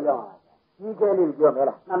စားဒါလို့ပြောကြီးခဲလေးလို့ပြောပါကြာကြီးခဲလေးလို့ပြော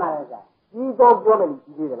မယ်လားမှန်ပါတယ်ကြာကြီးတော့ပြော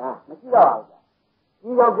မယ်လို့ကြီးသေးသလားမရှိတော့ပါဘူးကြာ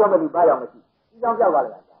ကြီးတော့ပြောမယ်လို့ဘာကြောင့်မရှိကြီးတော့ကြောက်ပါ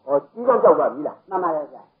လားကြာဟောကြီးတော့ကြောက်ပါပြီလားမှန်ပါတယ်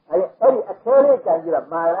ကြာအဲ့ဒီအထဲလေးကြံကြည့်တော့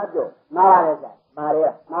မာလားပြောမာပါတယ်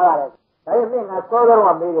ကြာမာရဲမာပါတယ်ဒါရင်မင်းငါစောစောက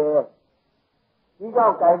မေးတယ်ကြီးကြော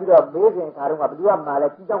င့်ကြိုင်ပြီးတော့မေးစဉ်ခါတော့ဘယ်သူ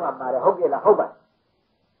ကမာလဲကြီးကြောင့်ကမာတယ်ဟုတ်ကဲ့လားဟုတ်ပါ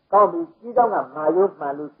ကောင်းပြီကြီးကြောင့်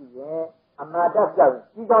ကမာရိုးမှန်လို့ရှိရင်အမာဒပြောက်ရင်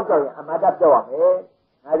ကြီးကြောင့်ပြောက်ရင်အမာဒပြောက်ရမယ်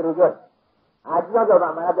ငါတို့ပြောတယ်ကြီးကြောင့်ပြောက်တာ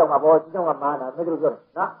အမာဒပြောက်မှာပေါ့ကြီးကြောင့်ကမာတာမင်းတို့ပြောတယ်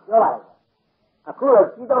နော်ပြောပါလေ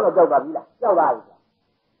အခုတော့ကြီးကြောင့်တော့ပြောက်ပါပြီလားပြောက်ပါ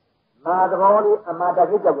ပြီမာသဘောလေးအမာဒ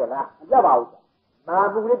ကြီးပြောက်ကြလားမပြောက်ပါ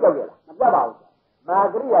ဘူးမာမှုလေးကြောက်ရလားမပြတ်ပါ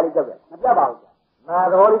ဘူးမာကရိယာလေးကြောက်ရလားမပြတ်ပါ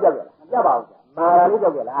ဘူးမာသဘောလေးကြောက်ရလားမပြတ်ပါဘူးမာရာ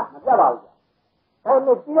လေးကြောက်ရလားမပြတ်ပါဘူးအဲ့ဒီ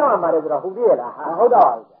ကြီးကြောင်မာတယ်ဆိုတော့ဟုတ်သေးရ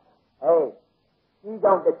လားဟာဟုတ်တော့ပါဘူး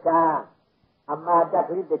ဟေးကြီးကြောင်တခြားအမာတ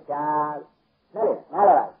ကရိတခြားနားလေနား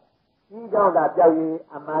လားကြီးကြောင်သာပြောက်ရင်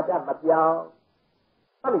အမာတမပြောင်း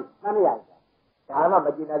ဟုတ်ပြီနားမရဘူးဒါမှမ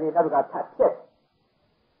ကြည့်နိုင်သေးနောက်ကထပ်ဖြစ်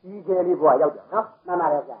ကြီးကလေးဘွားရောက်တယ်နော်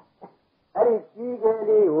နားနာတယ်ကြာအဲ့ဒီကြီး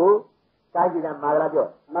ကလေးကိုတိုင်းကြည့်တာမာ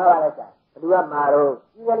လားပြောမာပါလေဆရာဘယ်သူကမာတော့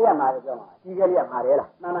ကြီးကလေးကမာတယ်ပြောမှာကြီးကလေးကမာတယ်လား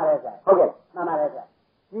မှန်ပါလေဆရာဟုတ်ကဲ့မှန်ပါလေ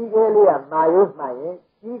ဆရာကြီးကလေးကမာရိုးမှန်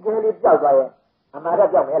ရင်ကြီးကလေးပျောက်သွားရင်အမာရ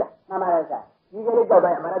ပျောက်မဲလားမှန်ပါလေဆရာကြီးကလေးပျောက်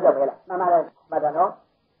သွားရင်အမာရပျောက်မဲလားမှန်ပါလေမှတ်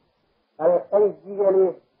တယ်နော်ဒါပေမဲ့အဲ့ဒီကြီးက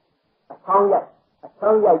လေးအချော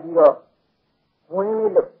င်းရိုက်ပြီးတော့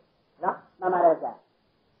ဝင်လေးလို့နော်မှန်ပါလေ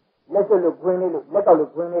ဆရာလက်စွပ်လို့ဝင်လေးလို့လက်ကောက်လို့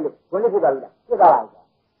ဝင်လေးလို့ဝင်လေးဖြစ်သွားပြီလားဖြစ်သွားပါ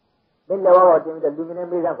ပြီမင်းလည်းတော့တင်ပြီးတော့လူမင်း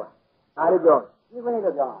နဲ့မေးစမ်းကွာအားလို့ပြောကြီးခွန်းလေး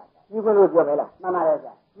တော့ပြောပါကြီးခွန်းလို့ပြောမယ်လားမှန်ပါတယ်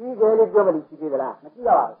ဆရာကြီးကလေးပြောမလို့ရှိသေးသလားမရှိ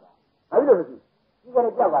တော့ပါဘူးဆရာဘာဖြစ်လို့မရှိကြီး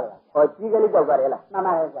ကလေးကြောက်ပါလားဟောကြီးကလေးကြောက်ပါတယ်လားမှန်ပါ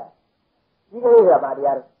တယ်ဆရာကြီးကလေးဆိုတာဘာတ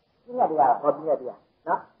ရားလဲပညာတရားဟောပညာတရား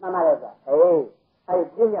နော်မှန်ပါတယ်ဆရာအေးအဲ့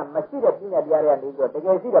ဒီပညာမရှိတဲ့ပညာတရားတွေကနေပြီးတော့တ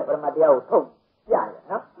ကယ်ရှိတဲ့ပရမတ်တရားကိုထုတ်ပြရ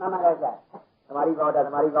တယ်နော်မှန်ပါတယ်ဆရာသမာဓိကောင်း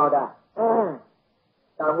တာ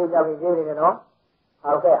တောင်းပြီးကြောက်ပြီးနေနေနော်ဟု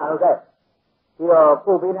တ်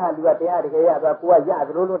ကဲ့ပြီးတော့ပို့ပေးတဲ့လူကတရားတကယ်ရတော့ကိုကရ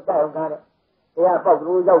သလိုလိုတိုက်အောင်ကားတဲ့တရားပေါက်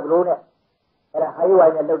သလိုရောက်သလိုနဲ့အဲ့ဒါဟိုင်းဝို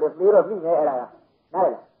င်းနဲ့လုပ်တယ်ပြီးတော့ပြီးနေအဲ့ဒါကနားလေ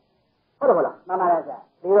ဟုတ်တယ်မလားမှန်ပါတယ်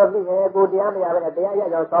ဆရာပြီးတော့ပြီးနေကိုတရားမရဘဲနဲ့တရားရ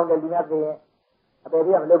အောင်ဆောင်းတယ်လူများသိရင်အပေ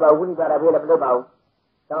တွေကမလုပ်ပါဘူးဝိနိပါဒဖေးလည်းမလုပ်ပါဘူး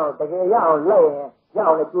တော့တကယ်ရအောင်လက်ရင်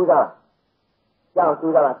ရအောင်လည်းကြိုးစား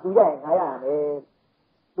ပါသူရရင်ငါရမယ်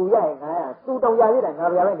သူရရင်ငါရသူတောင်ရရ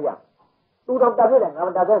တဲ့ငါပြရမယ်တရားသူတောင်တက်တဲ့ငါ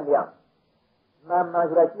မတက်တဲ့တ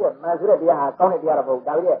ရားမှန်ဆိုတာရှိရမှန်ဆိုတဲ့တရားဟာကောင်းတဲ့တရားတော့မဟုတ်ဒါ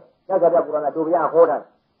ပေမဲ့ညဇာပြပုရဏတို့ဘုရားဟောတာ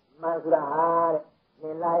မှန်ဆိုတာဟာတဲ့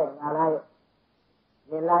နင်လားရဲ့ငါလား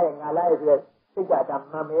ရဲ့ဆိုတဲ့စိတ်ကဒါ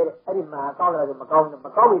မှန်ပဲတဲ့အဲ့ဒီမှန်ကောင်းတယ်ဆိုမကော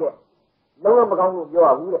င်းပြီတဲ့လုံးဝမကောင်းဘူးပြော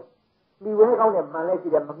ရဘူးတဲ့မိဝဲကောင်းတဲ့မှန်လည်း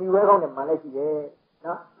ရှိတယ်မမိဝဲကောင်းတဲ့မှန်လည်းရှိတယ်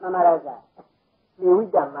နော်မှန်ပါတယ်ဆရာလေဝိ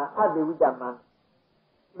တ္တမှန်အလေဝိတ္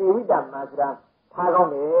တမှန်လေဝိတ္တမှန်ဆိုတာထားကောင်း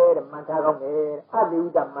တယ်တဲ့မှန်ထားကောင်းတယ်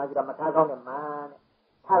အလေဝိတ္တမှန်ဆိုတာမထားကောင်းတဲ့မှန်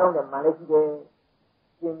တဲ့ထားကောင်းတဲ့မှန်လည်းရှိ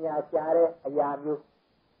တယ်ပညာရှားတဲ့အရာ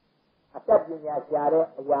မျိုးအတတ်ပညာရှား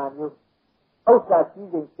တဲ့အရာမျိုးဥစ္စာစည်း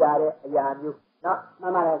စိမ်ရှားတဲ့အရာ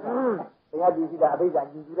မျိုးနော်မှန်ပါတယ်ဆရာဘုရားကြည့်တာအဘိဓါ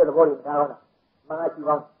ညှဉ်းတဲ့သဘောတွေမထားကောင်းတာမှန်က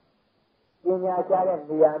ရှိကောင်းပညာရှား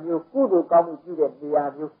တဲ့နေရာမျိုးကုသိုလ်ကောင်းမှုပြုတဲ့နေရာ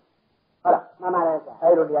မျိုးဟုတ်လားမှန်ပါတယ်ဆရာ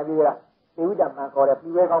အဲ့လိုနေရာမျိုးကသေဝိတ္တမှန်ခေါ်တယ်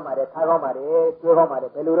ပြီးဝဲကောင်းပါတယ်ထားကောင်းပါတယ်ကျွဲကောင်းပါတယ်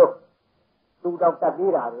ဘယ်လိုတော့သူတော့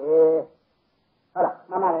တတ်သေးတာပဲဟုတ်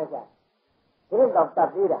လားမှန်ပါတယ်ဆရာဒီလိုတော့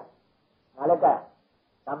တတ်သေးတာငါလည်းကဲ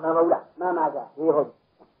ဒါမှန်မဟုတ်လားမှန်ပါ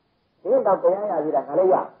ဆရာဒီဟုတ်ဒီတော့တရားရပြီလားငါလည်း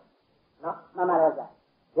ရနော်မှန်ပါတယ်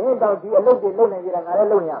ဆရာဒီတော့ဒီအလုပ်တွေလုပ်နေပြီလားငါလ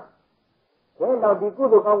ည်းလုပ်ရဒီတော့ဒီကု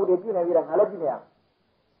သိုလ်ကောင်းမှုတွေပြုနေပြီလားငါလည်းပြုနေရ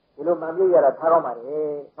ဒီလိုမှန်ပြရတာထားကောင်းပါတ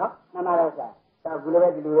ယ်နော်မှန်ပါတယ်ဆရာဒါကူလည်းပဲ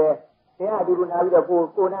ဒီလိုပဲတရားအတူတူ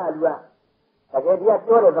နားပြီးတော့ကိုနာအလူကတကယ်တရား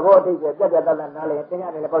ပြောတဲ့သဘောအတိတ်ပဲပြတ်တတ်နားလေ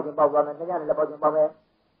တရားနဲ့လည်းပေါ့ချင်းပေါက်သွားမယ်တရားနဲ့လည်းပေါ့ချင်းပေါက်မယ်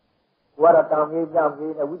ဘုရားတော်တော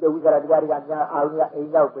င်းကြီးကြောက်ကြီးနဲ့ဝိတ္တဝိသရတရားတွေကများအာရုံ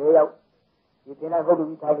ကအိမ်ရောက်ဘဲရောက်ဒီတင်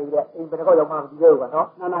လိုက်ဟုတ်တူပြီးထိုင်နေပြီလေအိမ်ဘယ်တော့ရောက်မှမပြီးသေးဘူး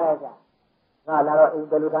ကွာနော်မှန်ပါတယ်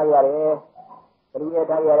ဆရာငါလာတော့အိမ်ဘယ်လိုထားရတယ်ဘယ်လိုလဲ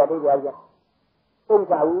ထားရတဲ့အတိတ်တရားကြီး စိတ်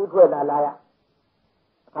ကဦးထွက်လာလာရ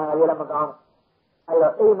အခါရရမကောင်း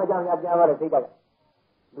အဲ့တော့အိမ်မကြောင်ရပြန်သွားတဲ့စိတ်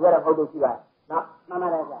ကလူရတော့ဟုတ်လို့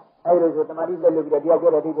ရှိပါနော်မှန်ပါတယ်ဗျအဲ့လိုဆိုတမာတိလက်လို့ပြီးတော့တ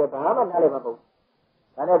ရားကျတဲ့တိကျဘာမှနားလည်းမပုတ်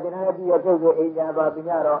ဒါနဲ့သင်္ဍာတိရထုတ်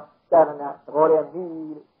ဆိုအိမ်ပြန်သွားပြညတော့သာသနာသဘောတ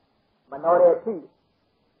ည်းပြီးမနှော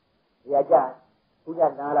တဲ့ဖြစ်ရကြဘု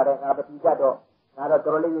ရားနားလာတဲ့ငါပတိကြတော့ငါတော့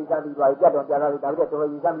တော်လေးရေးချပြီးသွားပြီပြတ်တော်ပြသွားပြီဒါပြီးတော့တော်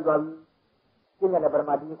ရေးချပြီးသွားပြီကျင့်တဲ့ပရ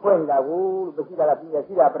မတ်ဒီခွဲနေတာကိုမရှိတာကပြည့်ရ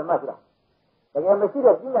ရှိတာပရမတ်ဆိုတာတကယ်မ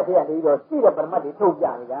ရှိတဲ့ပြည့်တဲ့ထဲကနေပြီးတော့ရှိတဲ့ပရမတ်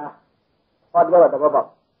တွေထုတ်ပြနေတာဟောပြောတော့သဘော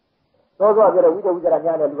ပေါက်သောသောပြောတဲ့ဝိတ္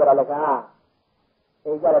တဝိဇ္ဇာများတဲ့လူကလည်းက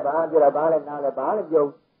အိမ်ကြတယ်ဘာပြောတာဘာလဲနားလဲဘာလဲပြော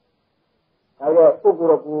ဒါရဲ့ပုဂ္ဂို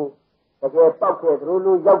လ်ကိုတကယ်ပောက်ခဲ့သ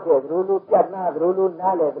လိုလိုရောက်ခဲ့သလိုလိုပြတ်နာသလိုလို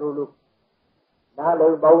နားလဲသလိုလိုနားလ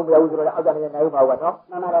ည်းဘောင်းပြောဆိုတော့အောက်ကနေနိုင်ပါဘူးနော်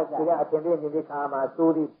မှန်ပါတယ်ဆရာဒီကအထင်သေးမြင်သေးခါမှာ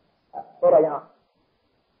သိုးသည်အဲ့ဒါကြော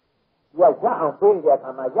င့်ရအောင်ပေးနေတဲ့အခါ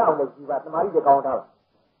မှာရအောင်လည်းကြည်ပါသမာဓိတကော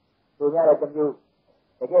င်းတာပါသူများတဲ့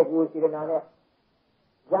မျိုးတကယ်ကိုစီရနာနဲ့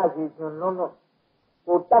ရစီကျွ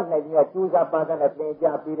န်းလုံးတော့ကိုတတ်နိုင်တဲ့ကျူးစာပါး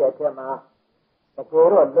တဲ့ပြင်ကြပေးတဲ့အထက်မှာတကယ်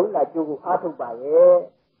တော့လုံးလာကျိုးကိုအားထုတ်ပါရဲ့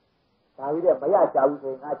ဒါပြီးတော့မရကြဘူးဆို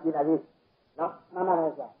ရင်ငါရှင်းနေပြီနော်မှန်ပါတ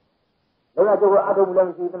ယ်ဆရာလုံးလာကျိုးကိုအားထုတ်မှုလ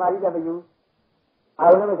ည်းမရှိသမာဓိလည်း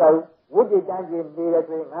မယူအာရုံလည်းမစားဘူးဝိတ္တိတန်းကြီးနေရ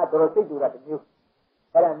ဆိုရင်ငါတော်စိတ်တူတာတမျိုး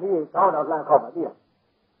အဲ့ဒါမိကောင်းတော့လှမ်းခေါက်မှာသိ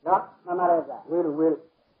လားနော်မှန်ပါတယ်ဆရာဝေးလို့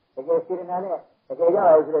တကယ်စေတနာနဲ့တကယ်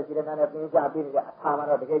ရောက်ရဆိုတဲ့စေတနာနဲ့ပြင်ချပေးနေတဲ့အထာမှာ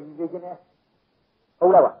တော့တကယ်ကြည့်ခြင်း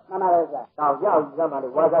နဲ့ဟုတ်လားပါမှန်ပါတယ်ဆရာတောင်ရောက်ကြ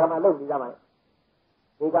မှာလို့ဝါစာကမှလုပ်နေကြ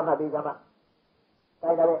မှာလေဒီကမှ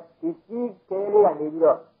တိုက်တာလေဒီကြီးကဲလေး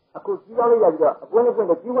ကနေပြီးတော့အခုကြီးကောင်းလေးရပြီးတော့အကွင်းလေးပွင့်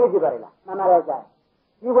တော့ကြီးခွေးဖြစ်ပါလေလားမှန်ပါတယ်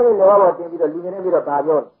ဆရာကြီးခွေးလေးလောဘောတင်ပြီးတော့လူငယ်နေပြီးတော့ဗာ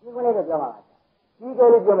ပြောတယ်ကြီးခွေးလေးတော့ပြောပါ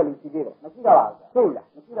လားကြီးကဲလေးပြောမယ်လို့ရှိသေးတယ်မရှိတော့ပါဘူးသိလား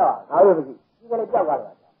မရှိတော့ပါဘူးအားရမရှိကြီးကဲလေးကြောက်ပါ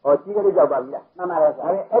လားဟောကြီးကလေးကြောက်ပါပြီလားမှန်ပါတယ်ဆရာ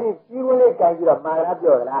အဲ့ဒီကြီးခွေးလေးကြိုင်ပြီးတော့မာ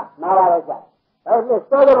ရပြောသလားမာပါတယ်ဆရာဒါနဲ့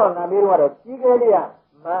စောတော့ငါမေးတော့ကြီးကဲလေးက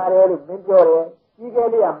မာတယ်လို့မင်းပြောတယ်ကြီးကဲ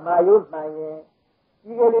လေးကမာယုမှန်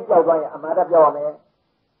ရင်ကြီးကဲလေးကြောက်သွားရင်အမှားတပြောရ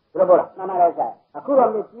မယ်ဘယ်လိုပြောလားမှန်ပါတယ်ဆရာ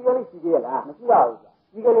အခုတော့မင်းကြီးကလေးရှိသေးရဲ့လားမရှိပါဘူး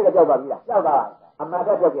ဆရာကြီးကလေးတော့ကြောက်ပါပြီလားကြောက်ပါပါဆရာအမှားတ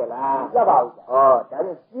ပြောက်ကြလားကြောက်ပါဘူးဆရာဟောဒါ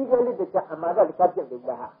နဲ့ကြီးကလေးတစ်ချက်အမှားတတစ်ချက်ပြည့်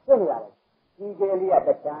ပြီလားပြည့်နေရတယ်ကြီးကလေးက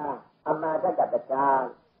တစ်ချက်အမှားတက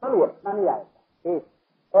တစ်ချက်မှန်ပြီရတယ်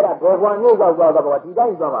ဟေးအဲ့ဒါဘယ်ကွာမျိုးကြောက်သွားတော့ဒီတို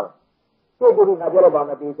င်းသွားပါလားစိတ်ကိုငါပြောလိုက်ပါ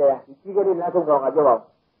မယ်ပေးချင်ဒီကြီးကလေးလမ်းဆုံးတော့ငါပြောပါဦး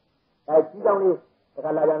အဲကြီးတောင်းလေးတ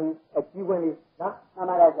ခါလာကြပြီအကြီးခွင်းလေးနော်မှန်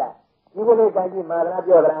ပါတယ်ဆရာကြီးခွင်းလေးတိုင်းကြီးမာ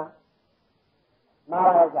လားပြောသ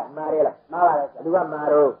လားမာပါတယ်ဆရာမာရဲလားမာပါတယ်ဆရာလူ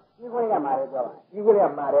ကမာတော့ကြီးခွင်းကမာရဲပြောပါကြီးခွင်း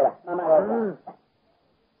ကမာရဲလားမှန်ပါတယ်ဆရာ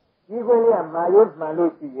ကြီးခွင်းလေး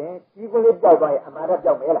ကမာရုံးမှန်လို့ရှိရင်ကြီးခွင်းလေးပြောက်သွားရင်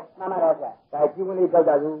အမှားတော့ပြောက်မယ်လားမှန်ပါတယ်ဆရာဒါကြီးခွင်း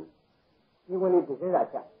လေးပြောက်တာဆိုကြီးခွင်းလေးပြင်းစား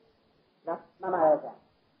ချနော်မှန်ပါတယ်ဆရာ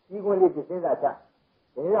ကြီးခွင်းလေးပြင်းစားချ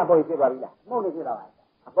ဒီနေ့ကပုံပြပါပြီလားမှုန့်လေးပြပါပါ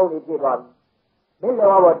အပုံလေးပြသွားပြီမင်းလည်း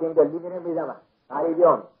ဘောတင်ပြီးလူငယ်နေပေးစမ်းပါဒါ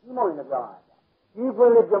လေးပြောမယ်ကြီးမှုန့်လေးမပြောပါ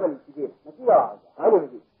ဘူးကြီးခွင်းလေးပြောမယ်လို့ရှိသေးတယ်မရှိတော့ပါဘူးဘာလို့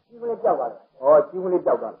မရှိကြီးခွင်းလေးပြောက်သွားတယ်ဟောကြီးခွင်းလေး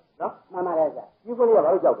ပြောက်သွားတယ်နော်မှန်ပါတယ်ဆရာကြီးခွင်းလေးကဘာ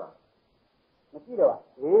လို့ပြောက်သွားမရှိတော့ပါ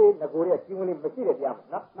ဟေးငကိုတွေကကြီးခွင်းလေးမရှိတဲ့တရား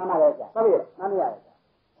မှာနော်မှန်ပါတယ်ဆရာမှန်ပြီလားမှန်ပြီရတယ်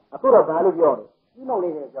အခုတော့ဘာလို့ပြောလဲကြီးမှု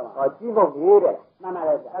န့်လေးပြောပါဟောကြီးမှုန့်လေး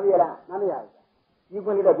တဲ့မှန်ပါတယ်ဆရာမှန်ပြီလားမှန်ပြီရတယ်ကြီးခွ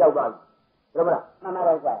င်းလေးတော့ပြောက်သွားပြီဘယ်လိုမ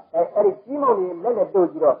လားမှန်ပါတယ်ဆရာအဲ့ဒီကြီးမှုန့်လေးလက်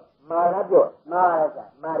နဲ့တို့ကြည့်တော့မာရပြောမာရတယ်ဆရာ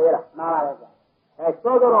မာရဲလားမာပါတယ်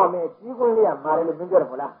ဆရာစောတော့မင်းကြီးခွင်းလေးကမာတယ်လို့မင်းပြောတယ်မ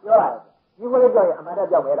ဟုတ်လားပြောပါတယ်ကြီးခွင်းလေးပြောရင်အမှား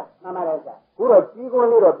တတ်ပြောက်မယ်လားမှန်ပါတယ်ဆရာခုတော့ကြီးခွင်း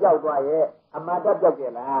လေးတော့ပြောက်သွားရဲ့အမှားတတ်ပြောက်ကြ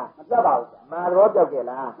လားမပြောက်ပါဘူးဆရာမာ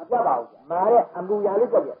ရောပြောက်ကြလားမပြောက်ပါဘူးဆရာမာရဲ့အမူအရာ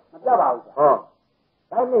လေးပြောက်ကြမပြောက်ပါဘူးဆရာ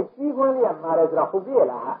ဟောဒါနဲ့ကြီးခွင်းလေးကမာတယ်ဆိုတော့ဟုတ်ပြီ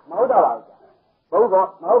လားမဟုတ်တော့ပါဘူးဆရာဘု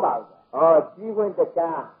ရားမဟုတ်ပါဘူးဆရာဟောကြီးခွင်း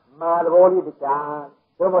တခြားမာရောလေးတခြား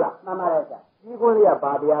ပြောမလားမှန်ပါတယ်ဆရာကြီးခွင်းလေး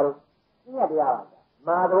ကဘာတရားလို့ကြီးရတရားပါ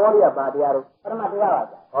ဆရာမာရောလေးကဘာတရားလို့ပရမတ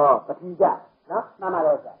ရားပါဆရာဟောပတိကြနော်မှန်ပါ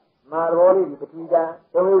တယ်ဆရာမာရောလေးဒီ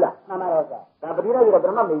ပတိကြဒုံလို့လားမှန်ပါတယ်ဆရာဒါပတိလိုက်ရ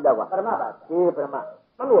ပရမမေးတော့ကွာပရမပါဒီပရ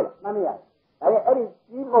မမှန်ပြီလားမှန်ပြီရတယ်ဒါရဲ့အဲ့ဒီ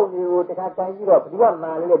ကြီးမုံတွေကိုတခါတိုင်းပြီးတော့ဘယ်သူက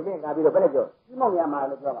မာလေးနဲ့ပြင်ကားပြီးတော့ဘယ်နဲ့ပြောကြီးမုံ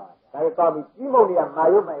ရမာလို့ပြောပါဒါရဲ့ကောင်းပြီကြီးမုံတွေကမာ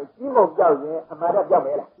ရုပ်မှန်ကြီးမုံပြောက်ရင်အမှားတော့ပြောက်မ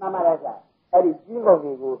ယ်လားမှန်ပါတယ်ဆရာအဲ့ဒီကြီး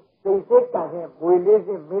မုံတွေကိုစိတ်စိတ်ကန်ရင်မွေလေးစ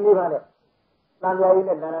င်းမင်းလေးပါနဲ့တန်ကြ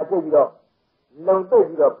ရည်နဲ့နာနာကျိတ်ပြီးတော့လုံတိတ်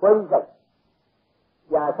ပြီးတော့ပွဲပြီးဆိုင်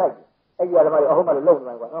ရာဆိုင်အဲ့ဒီဓမ္မတွေအဟုတ်မှလည်း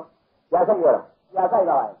လုံနေမှာကွာနော်ရာဆိုင်ရတာရာဆိုင်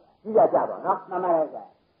တော့ကြီးကြကြသွားနော်မှန်ပါတယ်ဆရာ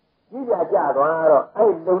ကြီးကြကြသွားတော့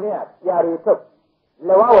အဲ့ဒီလုံနဲ့ရာတွေထုတ်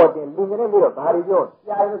လောဘတော်တင်လူငယ်နဲ့ပြီးတော့ဘာတွေပြော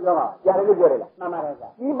ရာတွေလို့ပြောပါရာတွေလို့ပြောတယ်လားမှန်ပါတယ်ဆရာ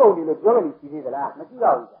ကြီးပုံတွေလို့ပြောမယ်လို့ရှိသေးသလားမ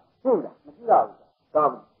ရှိတော့ဘူးဆရာဟုတ်လားမရှိတော့ဘူးဆရာ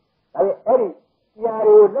ကောင်းပြီဒါပေမဲ့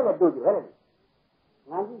အဲ့ဒီရာတွေကိုလက်နဲ့တို့ကြည့်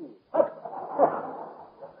ဟဲ့လေငန်းကြည့်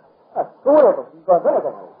ဆိုးတယ်တော့ဒီကောဆက်တယ်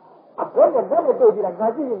ကောင်အဘယ်နဲ့လက်နဲ့တို့ကြ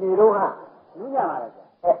ည့်တာငါကြည့်နေတော့ဟာညညပါလေ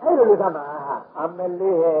ဆရာအဲ့လိုလို့သမှာအ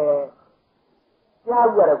မလေးဟဲ့ ကြား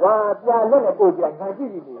ကြရကွာကြားလက်နဲ့ပို့ကြငါကြည့်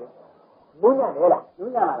ကြည့်နေနူးညံ့တယ်လား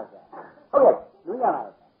နူးညံ့ပါလားဆရာဟုတ်ကဲ့နူးညံ့ပါ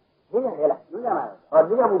လားနူးညံ့တယ်လားနူးညံ့ပါလားဟော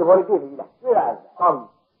နူးညံ့မှုသဘောလေးတွေ့ပြီလားတွေ့ပါလားဟုတ်ပြီ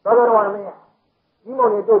တော်တော်မင်းကြီးမုံ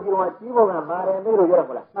နဲ့တို့ကြည့်တော့ကြီးမုံကမာတယ်မေးလို့ရတယ်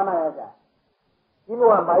မလားမှန်ပါရဲ့ဆရာကြီးမုံ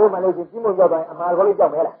ကမာရုံမှလို့ချင်းကြီးမုံကြောက်တိုင်းအမာခေါ်လေးကြော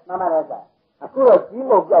က်မဲလားမှန်ပါရဲ့ဆရာအခုတော့ကြီး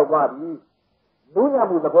မုံကြောက်သွားပြီနူးညံ့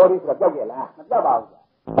မှုသဘောလေးဆိုတာကြောက်ရလားမကြောက်ပါဘူးဆရာ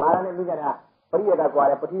မာရနဲ့နူးညံ့တာပရိယတာကွာ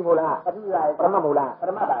တယ်ပတိမို့လားပတိပါပရမတ်မို့လားပရ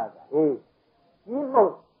မတ်ပါဆရာအေးကြီးမုံ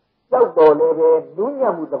ကြောက်တော်လည်းပဲနူး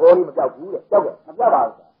ညံ့မှုသဘောလေးမကြောက်ဘူးတဲ့ကြောက်တယ်မကြောက်ပါ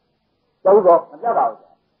ဘူးဆရာကြောက်တော့မကြောက်ပါဘူးဆ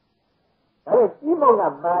ရာဒါနဲ့ကြီးမုံက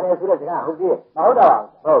မာတယ်ဆိုတဲ့စကားဟုတ်သေးမဟုတ်တော့ပါ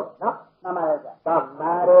ဘူးဟုတ်နော်မှန်ပါရဲ့ဆရာဒါ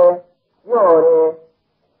မာတယ်ပြော့တယ်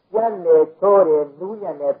ကျန်းတယ်ချိုးတယ်နူး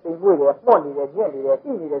ညံ့တယ်ပိန်မွေ့တယ်ပေါ့နေတယ်ညက်နေတယ်ဣ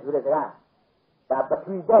နေတယ်ဆိုတဲ့စကားဒါပထ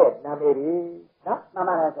ဝီဓာတ်ရဲ့နာမည်တွေနော်မှန်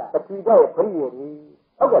ပါရဲ့ဆရာပထဝီဓာတ်ရဲ့ပရိယေတွေ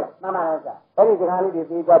ဟုတ်ကဲ့လားမှန်ပါရဲ့ဆရာအဲ့ဒီစကားလေးတွေ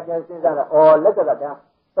သေချာပြန်စဉ်းစားတော့လက်ကကတည်း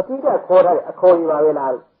ကပထဝီဓာတ်ခေါ်ထားတဲ့အခေါ်ကြီးပါပဲ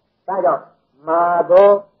လားဒါကြောင့်မာသော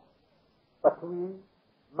ပထဝီ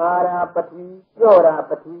မာရာပထဝီပြော့တာ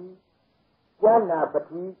ပထဝီကျန်းတာပထ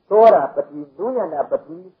ဝီသောတာပထဝီနူးညံ့တာပထ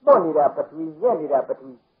ဝီပေါ့နေတာပထဝီညက်နေတာပထ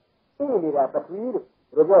ဝီဣနေတာပထဝီ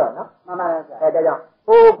လို့ပြောတာနော်မှန်ပါရဲ့ဆရာအဲဒါကြောင့်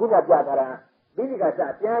ဟိုခုနပြထားတာမိမိကစ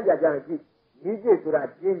ပြန်ကြကြကြည့်မိจิตဆိုတာ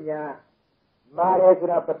ပညာမာတယ်ဆို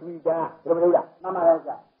တာပထဝီဓာတ်ဘယ်လိုမလို့လားမှန်ပါရဲ့ဆ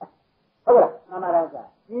ရာဟုတ်ကဲ့မှန်ပါရဲ့ဆရာ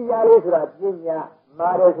ကြီးစားလေးဆိုတာပညာမာ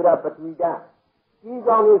တယ်ဆိုတာပထဝီဓာတ်ကြီး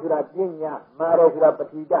ကောင်းလေးဆိုတာပညာမာတယ်ဆိုတာပ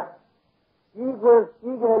ထဝီဓာတ်ကြီး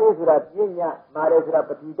ကဲလေးဆိုတာပညာမာတယ်ဆိုတာ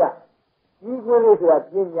ပထဝီဓာတ်ကြီးကွင်းလေးဆိုတာ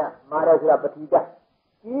ပညာမာတယ်ဆိုတာပထဝီဓာတ်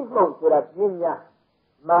ကြီးမှုန့်ဆိုတာပညာ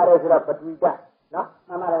မာတယ်ဆိုတာပထဝီဓာတ်နော်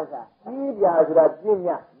မှန်ပါတယ်ဆရာကြီးပြာဆိုတာပ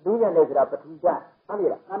ညာလူညံ့တယ်ဆိုတာပထဝီဓာတ်မှန်ပြီ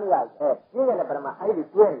လားမှန်ပြီလားပညာနဲ့ပရမအဲ့ဒီ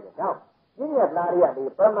တွဲနေတယ်နော်ပညာသားတွေကနေ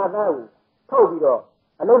ပရမသားကိုထုတ်ပြီးတော့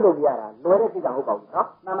အလုပ်လုပ်ပြရတာလွယ်တဲ့ကိစ္စဟုတ်ပါဘူးနော်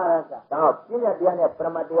မှန်ပါတယ်ဆရာဒါတော့ပညာတရားနဲ့ပရ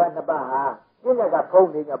မတရားနှစ်ပါးဟာပညာကဖုံး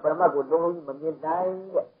နေကြပရမကိုလုံးလုံးကြီးမမြင်နိုင်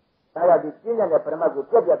တဲ့ဒါကြောင့်ဒီပညာနဲ့ပရမကို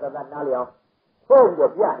ပြက်ပြက်သားသားနားလျအောင်ဟုတ်ပြီး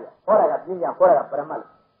တော့ပြရတယ်ဟောတာကပညာဟောတာကပရမတ်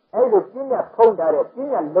အဲ့လိုပညာဖုံးထားတဲ့ပ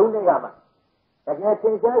ညာလုံးတွေကမှတကယ်သ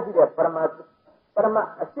င်ကြားရှိတဲ့ပရမတ်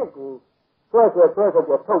အစ်စ်ကိုဆွဲထုတ်ပြီး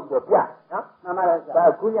တော့ပြနော်မှန်ပါလားဒါ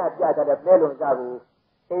ကုညာပြထားတဲ့လဲလုံးစားကို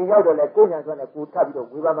သင်ရောက်တော့လေကိုညာဆွဲနဲ့ကိုထပ်ပြီးတော့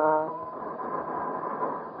ဝေပါမှာ